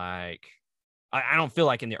in, like, I don't feel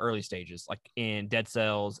like in the early stages, like in Dead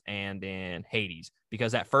Cells and in Hades,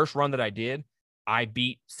 because that first run that I did, I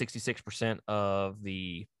beat 66% of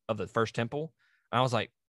the first temple. And I was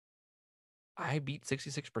like, I beat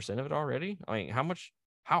 66% of it already? I mean,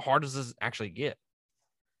 how hard does this actually get?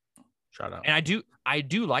 Shout out. And I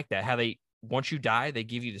do like that, how once you die, they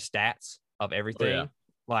give you the stats of everything. Oh, yeah.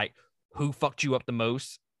 Like who fucked you up the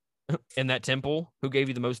most in that temple, who gave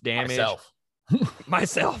you the most damage. Myself.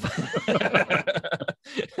 Myself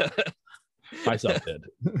did.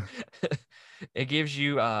 It gives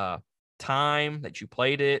you time that you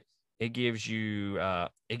played it. It gives you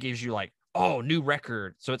like, oh, new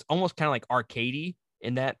record. So it's almost kind of like arcadey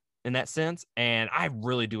in that sense. And I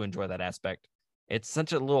really do enjoy that aspect. It's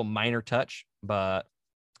such a little minor touch, but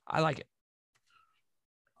I like it.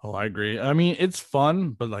 Oh, I agree. I mean, it's fun,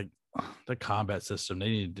 but like the combat system, they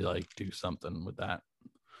need to like do something with that.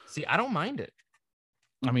 See, I don't mind it.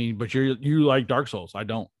 I mean, but you like Dark Souls. I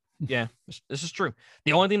don't. Yeah, this is true.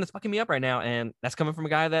 The only thing that's fucking me up right now, and that's coming from a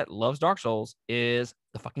guy that loves Dark Souls, is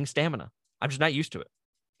the fucking stamina. I'm just not used to it.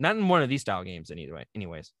 Not in one of these style games,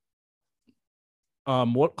 anyways.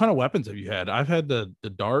 What kind of weapons have you had? I've had the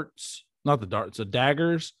darts, not the darts, the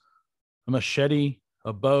daggers, a machete,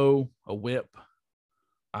 a bow, a whip.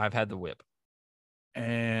 I've had the whip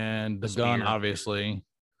and the gun, spear. Obviously.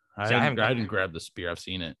 I didn't grab the spear. I've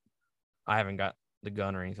seen it. I haven't got the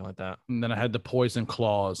gun or anything like that. And then I had the poison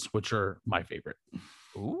claws, which are my favorite.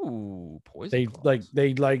 Ooh, poison claws.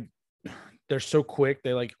 They're so quick.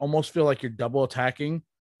 They like almost feel like you're double attacking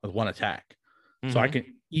with one attack. Mm-hmm. So I can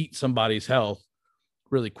eat somebody's health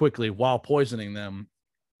really quickly while poisoning them.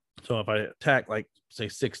 So if I attack like say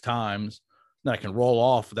 6 times, then I can roll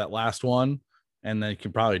off that last one, and then you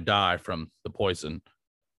can probably die from the poison.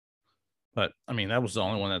 But I mean, that was the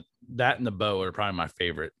only one that and the bow are probably my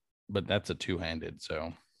favorite, but that's a 2-handed.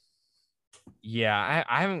 So yeah,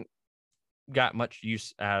 I haven't got much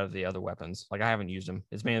use out of the other weapons. Like I haven't used them.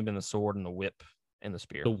 It's mainly been the sword and the whip and the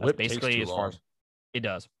spear. The whip that's basically as far as it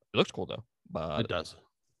does. It looks cool though, but it does.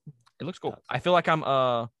 It looks cool. I feel like I'm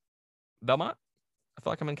Belmont. I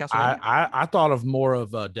feel like I'm in Castlevania. I thought of more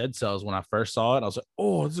of Dead Cells when I first saw it. I was like,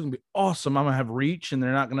 oh, this is gonna be awesome. I'm gonna have reach, and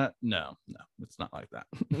they're not gonna. No, it's not like that.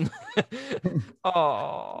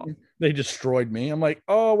 Oh, they destroyed me. I'm like,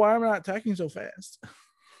 oh, why am I not attacking so fast?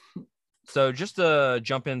 So just to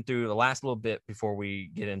jump in through the last little bit before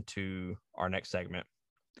we get into our next segment,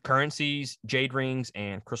 currencies, jade rings,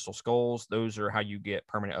 and crystal skulls. Those are how you get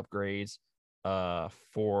permanent upgrades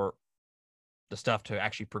for the stuff to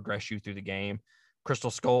actually progress you through the game.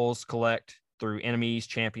 Crystal skulls collect through enemies,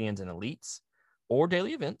 champions, and elites, or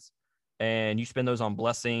daily events. And you spend those on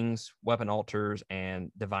blessings, weapon altars,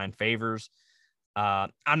 and divine favors.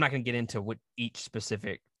 I'm not going to get into what each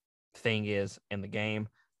specific thing is in the game.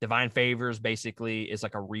 Divine favors basically is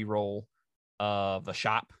like a reroll of a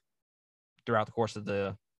shop throughout the course of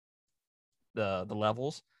the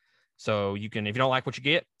levels. So you can, if you don't like what you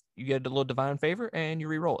get a little divine favor and you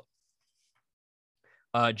reroll it.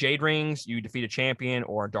 Jade rings, you defeat a champion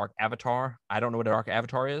or a dark avatar. I don't know what a dark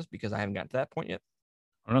avatar is because I haven't gotten to that point yet.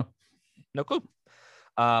 I don't know. No clue.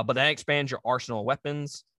 But that expands your arsenal of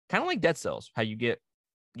weapons, kind of like Dead Cells, how you get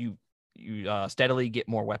you steadily get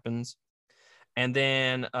more weapons. And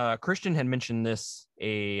then Christian had mentioned this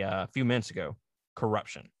a few minutes ago,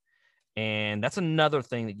 corruption. And that's another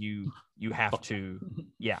thing that you have to,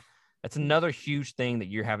 yeah, that's another huge thing that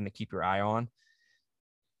you're having to keep your eye on.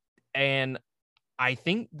 And I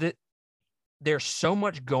think that there's so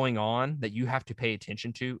much going on that you have to pay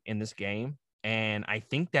attention to in this game And I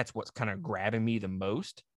think that's what's kind of grabbing me the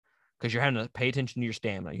most, because you're having to pay attention to your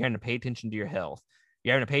stamina. You're having to pay attention to your health.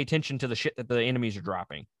 You're having to pay attention to the shit that the enemies are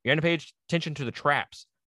dropping. You're having to pay attention to the traps.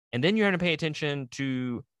 And then you're having to pay attention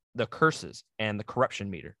to the curses and the corruption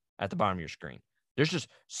meter at the bottom of your screen. There's just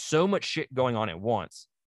so much shit going on at once.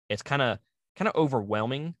 It's kind of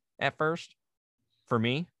overwhelming at first for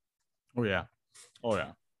me. Oh yeah.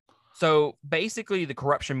 So basically the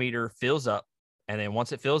corruption meter fills up, and then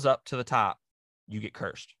once it fills up to the top, you get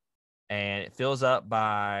cursed. And it fills up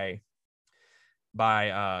by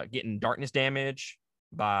getting darkness damage,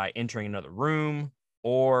 by entering another room,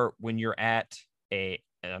 or when you're at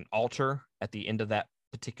an altar at the end of that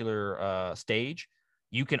particular stage,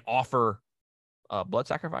 you can offer a blood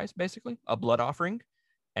sacrifice, basically a blood offering.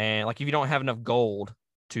 And like if you don't have enough gold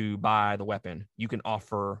to buy the weapon, you can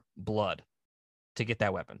offer blood to get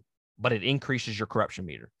that weapon, but it increases your corruption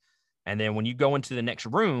meter. And then when you go into the next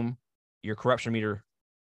room, your corruption meter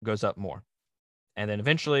goes up more. And then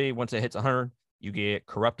eventually, once it hits 100, you get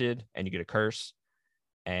corrupted and you get a curse.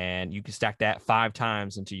 And you can stack that 5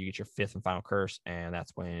 times until you get your 5th and final curse. And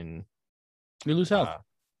that's when you lose health.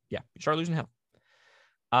 You start losing health.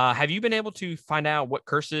 Have you been able to find out what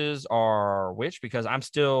curses are which? Because I'm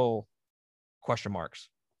still question marks.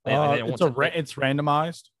 It's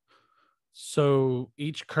randomized. So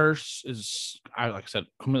each curse is, like I said,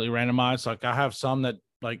 completely randomized. Like I have some that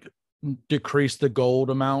like decrease the gold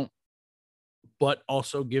amount, but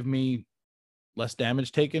also give me less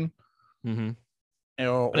damage taken. Mm-hmm.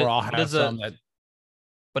 Or I'll have some that.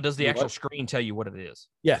 But does the actual screen tell you what it is?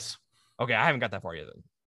 Yes. Okay, I haven't got that far yet. Then.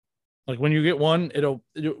 Like when you get one,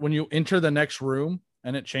 when you enter the next room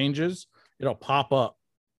and it changes, it'll pop up.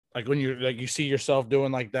 Like when you see yourself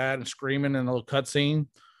doing like that and screaming in a little cutscene,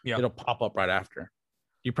 it'll pop up right after.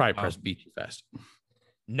 You probably press B too fast.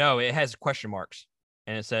 No, it has question marks,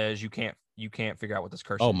 and it says you can't figure out what this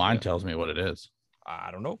curse is. Oh, mine tells me what it is. I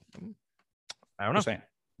don't know.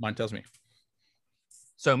 Mine tells me.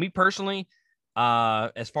 So me personally,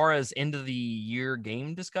 as far as end of the year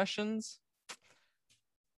game discussions,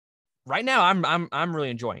 right now I'm really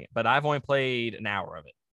enjoying it, but I've only played an hour of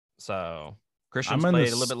it. So Christian's played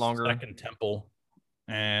a little bit longer. Second temple,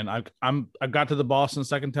 and I got to the boss in the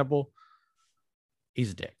second temple.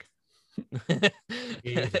 He's a dick.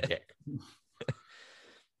 He's a dick.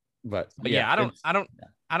 But yeah,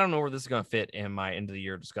 I don't know where this is going to fit in my end of the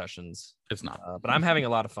year discussions. It's not. But I'm having a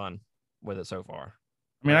lot of fun with it so far.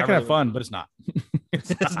 I mean, I can have fun, but it's not.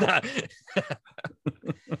 It's not.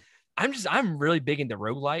 I'm really big into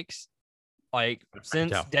roguelikes. Like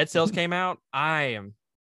since Dead Cells came out,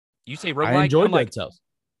 you say roguelike, I enjoyed Dead Cells.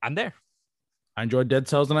 I'm there. I enjoyed Dead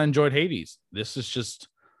Cells and I enjoyed Hades. This is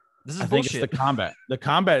bullshit. I think it's the combat. The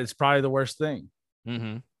combat is probably the worst thing.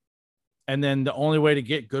 Mm-hmm. And then the only way to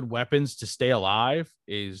get good weapons to stay alive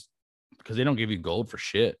is because they don't give you gold for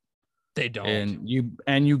shit. They don't.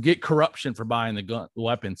 And you get corruption for buying the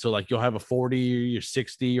weapon. So like you'll have a 40 or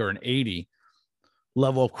 60 or an 80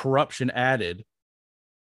 level of corruption added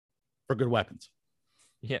for good weapons.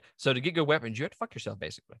 Yeah. So to get good weapons, you have to fuck yourself,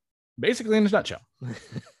 basically. Basically, in a nutshell. And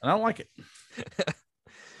I don't like it.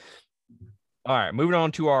 All right. Moving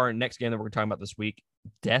on to our next game that we're talking about this week,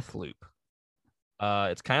 Deathloop.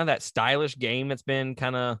 It's kind of that stylish game that's been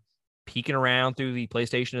kind of peeking around through the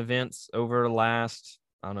PlayStation events over the last,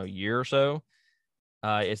 I don't know, year or so.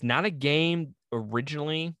 It's not a game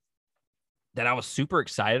originally that I was super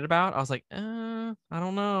excited about. I was like, I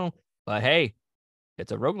don't know. But hey,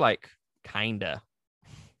 it's a roguelike, kinda.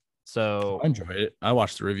 So I enjoyed it. I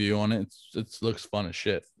watched the review on it. It looks fun as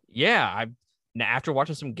shit. Yeah. After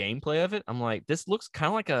watching some gameplay of it, I'm like, this looks kind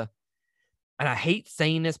of like and I hate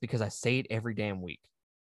saying this because I say it every damn week.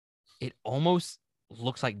 It almost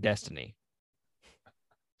looks like Destiny.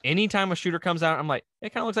 Anytime a shooter comes out, I'm like,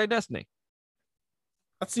 it kind of looks like Destiny.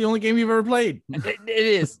 That's the only game you've ever played. It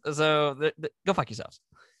is. So go fuck yourselves.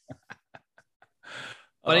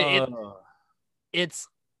 But it's,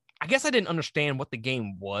 I guess I didn't understand what the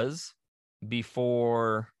game was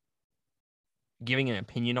before giving an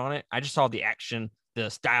opinion on it. I just saw the action,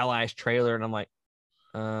 the stylized trailer, and I'm like,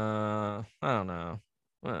 I don't know.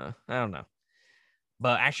 I don't know.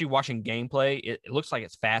 But actually watching gameplay, it looks like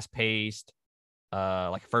it's fast paced,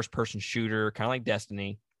 like a first person shooter, kind of like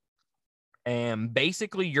Destiny. And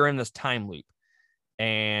basically you're in this time loop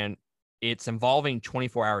and it's involving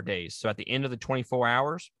 24-hour days. So at the end of the 24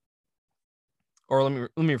 hours, or let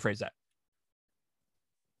me rephrase that.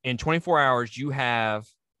 In 24 hours, you have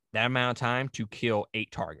that amount of time to kill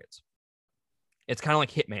 8 targets. It's kind of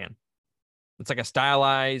like Hitman. It's like a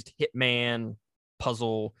stylized Hitman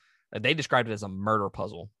puzzle. They described it as a murder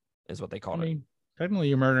puzzle, is what they called it. Technically,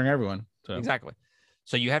 you're murdering everyone. So. Exactly.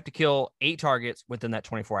 So you have to kill 8 targets within that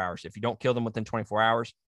 24 hours. If you don't kill them within 24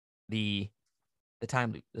 hours, the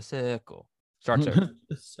time loop, the circle starts over.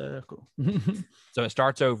 The circle. So it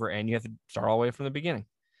starts over, and you have to start all the way from the beginning.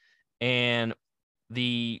 And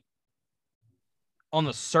on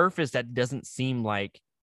the surface, that doesn't seem like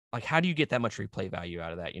how do you get that much replay value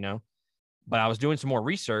out of that, But I was doing some more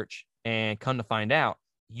research, and come to find out,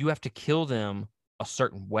 you have to kill them a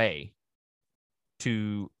certain way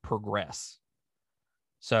to progress.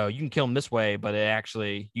 So you can kill them this way, but it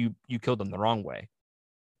actually you killed them the wrong way.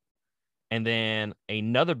 And then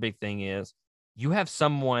another big thing is you have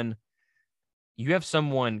someone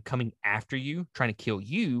coming after you, trying to kill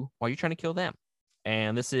you while you're trying to kill them.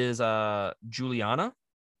 And this is Juliana,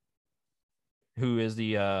 who is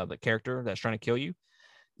the character that's trying to kill you.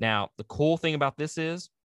 Now, the cool thing about this is,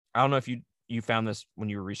 I don't know if you found this when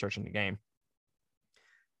you were researching the game.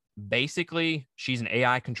 Basically, she's an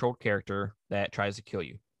AI controlled character that tries to kill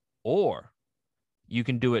you. Or you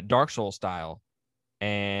can do it Dark Souls style.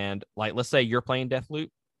 And let's say you're playing Deathloop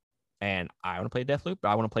and I want to play Deathloop, but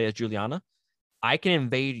I want to play as Juliana. I can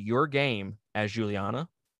invade your game as Juliana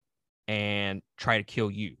and try to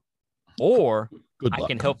kill you. Or I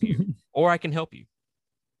can help you. Or I can help you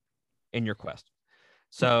in your quest.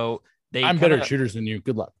 So I'm better at shooters than you.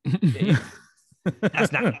 Good luck.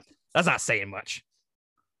 That's not saying much.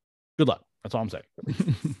 Good luck. That's all I'm saying.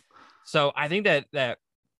 So I think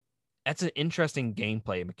that's an interesting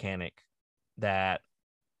gameplay mechanic that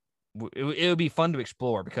it would be fun to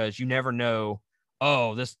explore, because you never know,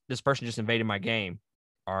 oh, this person just invaded my game.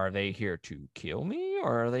 Are they here to kill me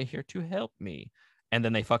or are they here to help me? And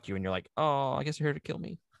then they fuck you and you're like, oh, I guess they're here to kill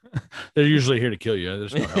me. They're usually here to kill you.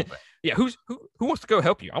 There's no helping. Yeah, who wants to go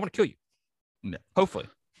help you? I want to kill you. No. Hopefully.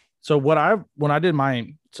 So when I did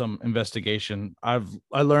some investigation, I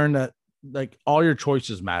learned that all your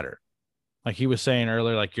choices matter. Like he was saying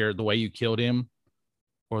earlier, the way you killed him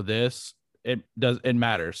or this, it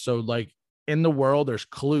matters. So in the world, there's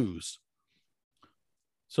clues.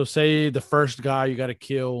 So say the first guy you got to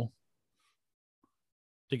kill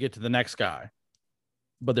to get to the next guy,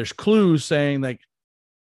 but there's clues saying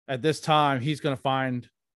at this time he's going to find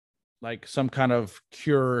some kind of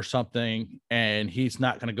cure or something, and he's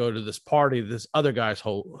not going to go to this party this other guy's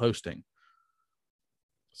hosting.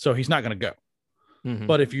 So he's not going to go. Mm-hmm.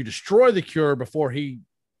 But if you destroy the cure before he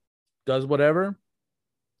does whatever,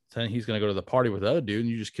 then he's going to go to the party with the other dude, and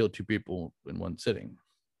you just killed 2 people in one sitting.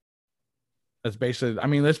 That's basically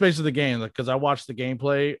the game. Because I watched the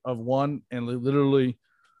gameplay of one, and literally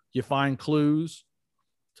you find clues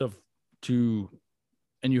to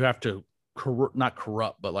and you have to not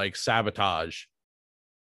corrupt, but sabotage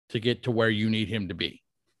to get to where you need him to be.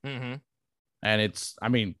 Mm-hmm. And it's,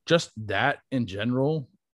 just that in general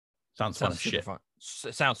sounds fun as shit. Fun.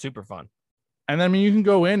 It sounds super fun. And you can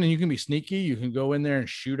go in and you can be sneaky. You can go in there and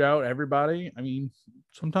shoot out everybody.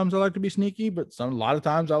 Sometimes I like to be sneaky, but a lot of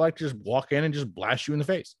times I like to just walk in and just blast you in the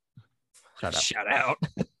face. Shout out.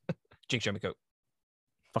 Jinx, show me coat.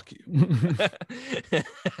 Fuck you.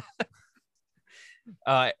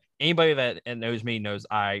 Anybody that knows me knows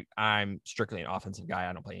I'm strictly an offensive guy.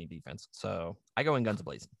 I don't play any defense. So I go in guns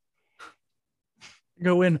blazing.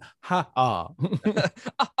 Go in, ha.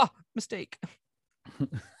 Mistake.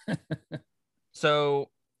 So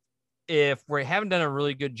if we haven't done a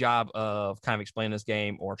really good job of kind of explaining this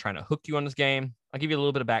game or trying to hook you on this game, I'll give you a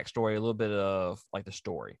little bit of backstory, a little bit of the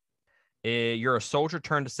story. You're a soldier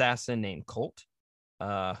turned assassin named Colt,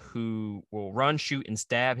 who will run, shoot, and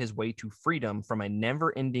stab his way to freedom from a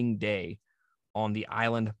never-ending day on the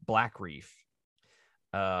island Black Reef.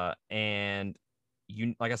 And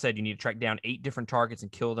you, like I said, you need to track down 8 different targets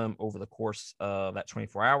and kill them over the course of that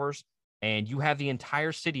 24 hours. And you have the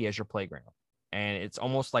entire city as your playground. And it's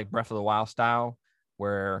almost like Breath of the Wild style,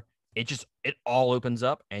 where it all opens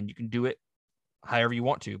up and you can do it however you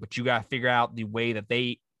want to, but you got to figure out the way that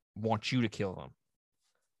they want you to kill them.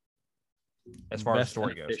 As far as the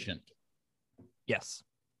story goes. Yes.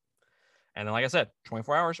 And then, like I said,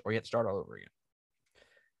 24 hours or you have to start all over again.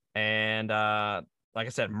 And like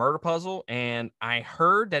I said, murder puzzle. And I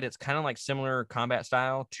heard that it's kind of similar combat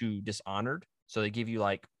style to Dishonored. So they give you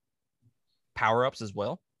power-ups as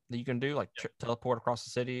well that you can do, teleport across the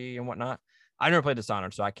city and whatnot. I never played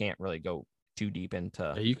Dishonored, so I can't really go too deep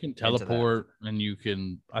into. You can teleport, and you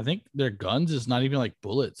can. I think their guns is not even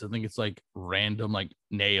bullets. I think it's random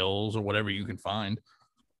nails or whatever you can find.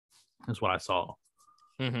 That's what I saw.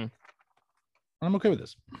 Mm-hmm. I'm okay with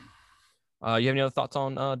this. You have any other thoughts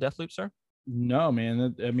on Deathloop, sir? No,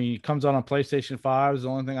 man. It comes out on PlayStation 5. Is the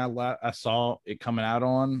only thing I saw it coming out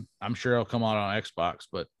on. I'm sure it'll come out on Xbox,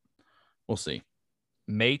 but we'll see.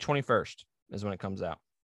 May 21st is when it comes out.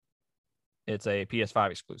 It's a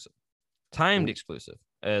PS5 exclusive, timed exclusive,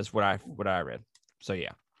 is what I read. So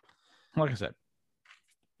yeah, like I said,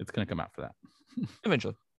 it's gonna come out for that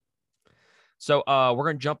eventually. So we're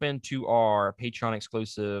gonna jump into our Patreon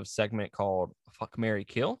exclusive segment called Fuck, Marry,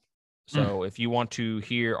 Kill. So if you want to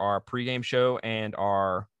hear our pregame show and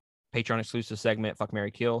our Patreon exclusive segment, Fuck,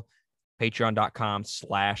 Marry, Kill,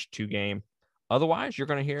 patreon.com/2game. Otherwise, you're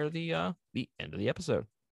gonna hear the end of the episode.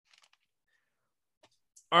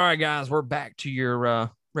 All right, guys, we're back to your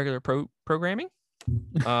regular programming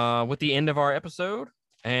with the end of our episode,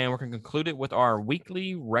 and we're going to conclude it with our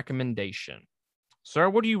weekly recommendation. Sir,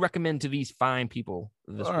 what do you recommend to these fine people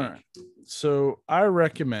this week? Right. So I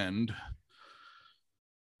recommend.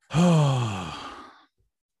 I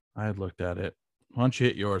had looked at it. Why don't you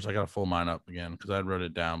hit yours? I got to pull mine up again because I wrote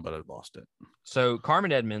it down, but I lost it. So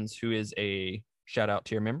Carmen Edmonds, who is a shout out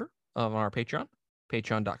tier member of our Patreon,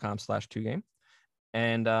 patreon.com/2game.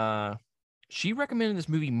 And she recommended this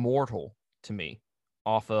movie Mortal to me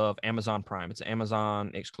off of Amazon Prime. It's an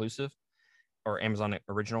Amazon exclusive or Amazon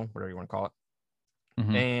original, whatever you want to call it.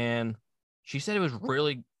 Mm-hmm. And she said it was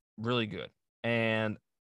really, really good. And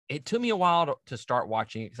it took me a while to start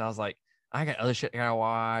watching it because I was like, I got other shit I gotta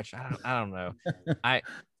watch. I don't know. I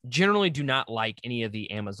generally do not like any of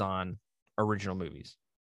the Amazon original movies,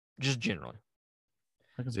 just generally.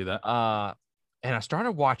 I can see that. And I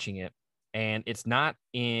started watching it. And it's not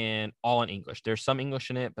all in English. There's some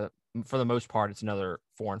English in it, but for the most part, it's another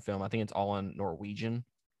foreign film. I think it's all in Norwegian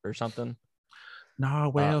or something. No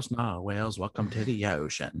whales, welcome to the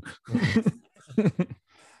ocean.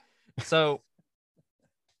 So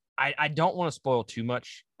I don't want to spoil too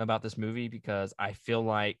much about this movie because I feel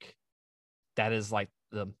like that is like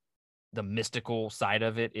the mystical side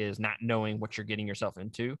of it is not knowing what you're getting yourself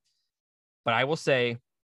into. But I will say,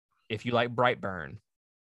 if you like Brightburn,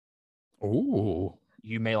 oh,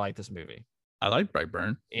 you may like this movie. I like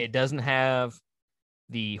Brightburn. It doesn't have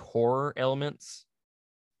the horror elements,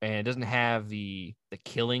 and it doesn't have the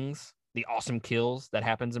killings, the awesome kills that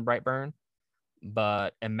happens in Brightburn.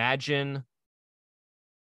 But imagine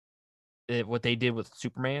what they did with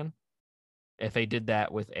Superman if they did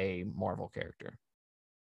that with a Marvel character.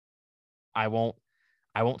 I won't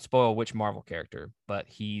spoil which Marvel character, but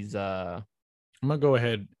he's I'm gonna go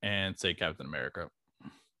ahead and say Captain America.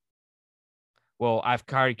 Well, I've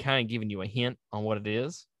already kind of given you a hint on what it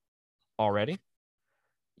is already.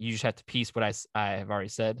 You just have to piece what I have already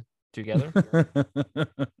said together.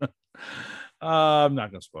 I'm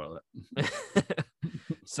not gonna spoil it.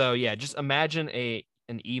 So yeah, just imagine an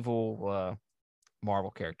evil Marvel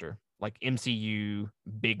character, like MCU,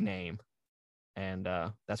 big name, and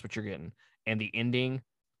that's what you're getting. And the ending,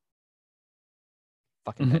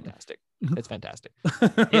 fucking fantastic. It's fantastic.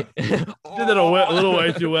 Did that a little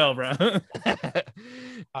way too well, bro.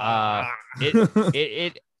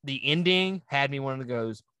 The ending had me one of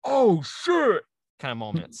those oh shit kind of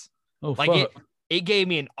moments. Oh, like fuck. It gave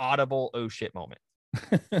me an audible oh shit moment.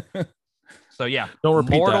 So yeah, don't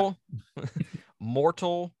repeat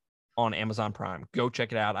Mortal on Amazon Prime. Go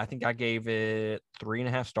check it out. I think I gave it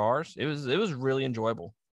 3.5 stars. It was really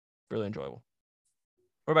enjoyable. Really enjoyable.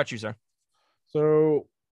 What about you, sir? So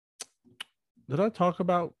did I talk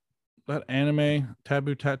about that anime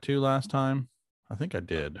Taboo Tattoo last time? I think I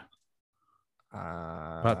did.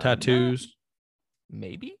 About tattoos?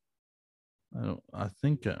 Maybe. I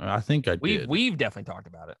think I did. We've definitely talked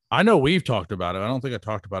about it. I know we've talked about it. I don't think I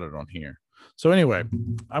talked about it on here. So anyway,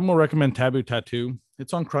 I'm gonna recommend Taboo Tattoo.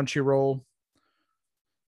 It's on Crunchyroll.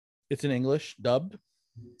 It's in English, dubbed.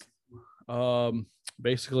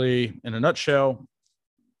 Basically, in a nutshell,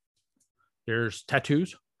 there's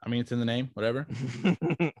tattoos. I mean, it's in the name, whatever.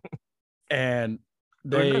 And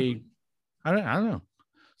I don't know.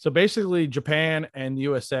 So basically, Japan and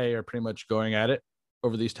USA are pretty much going at it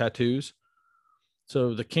over these tattoos.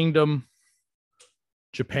 So the kingdom,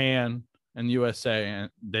 Japan, and USA, and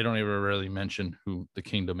they don't even really mention who the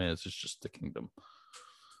kingdom is. It's just the kingdom.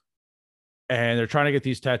 And they're trying to get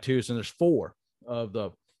these tattoos, and there's 4 of the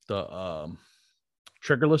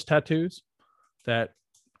triggerless tattoos that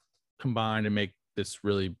combine to make this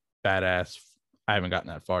really badass. I haven't gotten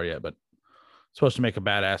that far yet, but it's supposed to make a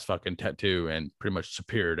badass fucking tattoo and pretty much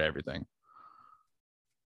superior to everything.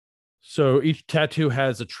 So each tattoo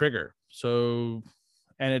has a trigger. So,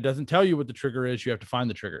 and it doesn't tell you what the trigger is. You have to find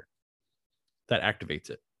the trigger that activates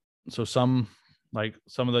it. So some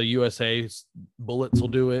of the USA bullets will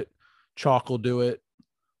do it. Chalk will do it.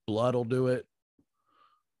 Blood will do it.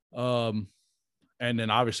 And then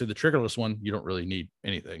obviously the triggerless one, you don't really need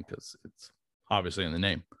anything because it's obviously in the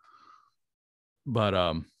name.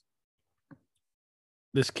 But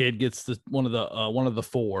this kid gets one of the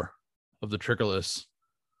four of the Tricholus,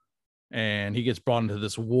 and he gets brought into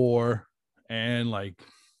this war, and like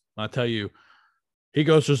I tell you, he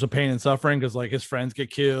goes through some pain and suffering because like his friends get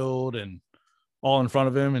killed and all in front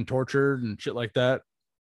of him and tortured and shit like that.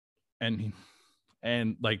 And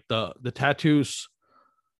like the tattoos,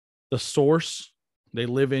 the source, they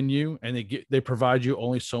live in you, and they provide you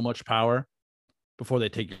only so much power before they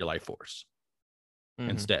take your life force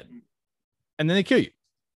instead. And then they kill you.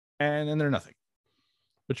 And then they're nothing.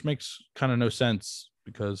 Which makes kind of no sense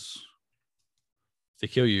because if they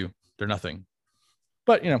kill you, they're nothing.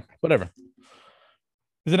 But whatever.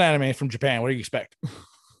 It's an anime from Japan. What do you expect?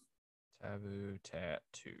 Taboo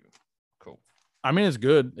tattoo. Cool. I mean, it's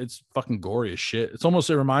good. It's fucking gory as shit. It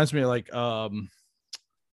reminds me like of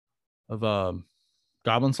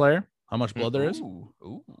Goblin Slayer, how much blood there is.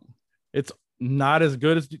 Ooh. It's not as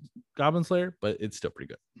good as Goblin Slayer, but it's still pretty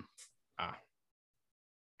good.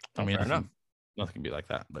 I mean, nothing can be like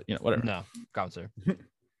that, but whatever. No, Goblin Slayer.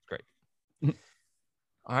 Great.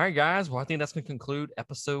 All right, guys. Well, I think that's going to conclude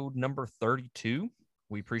episode number 32.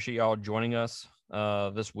 We appreciate y'all joining us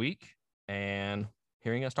this week and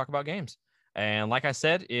hearing us talk about games. And like I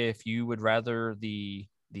said, if you would rather the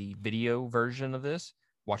video version of this,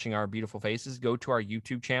 watching our beautiful faces, go to our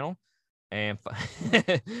YouTube channel and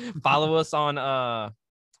follow us on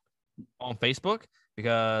Facebook,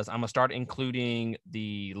 because I'm gonna start including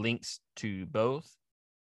the links to both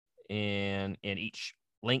in each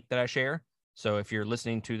link that I share. So if you're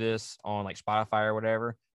listening to this on like Spotify or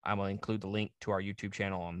whatever, I'm gonna include the link to our YouTube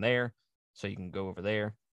channel on there, so you can go over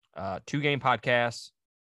there. 2 Game Podcasts.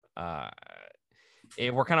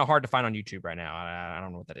 We're kind of hard to find on YouTube right now. I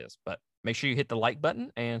don't know what that is, but make sure you hit the like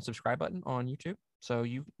button and subscribe button on YouTube, so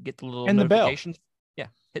you get the little notifications. Yeah,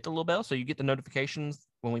 hit the little bell so you get the notifications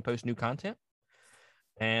when we post new content.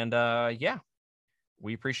 And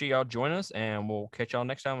we appreciate y'all joining us, and we'll catch y'all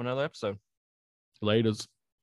next time on another episode. Laters.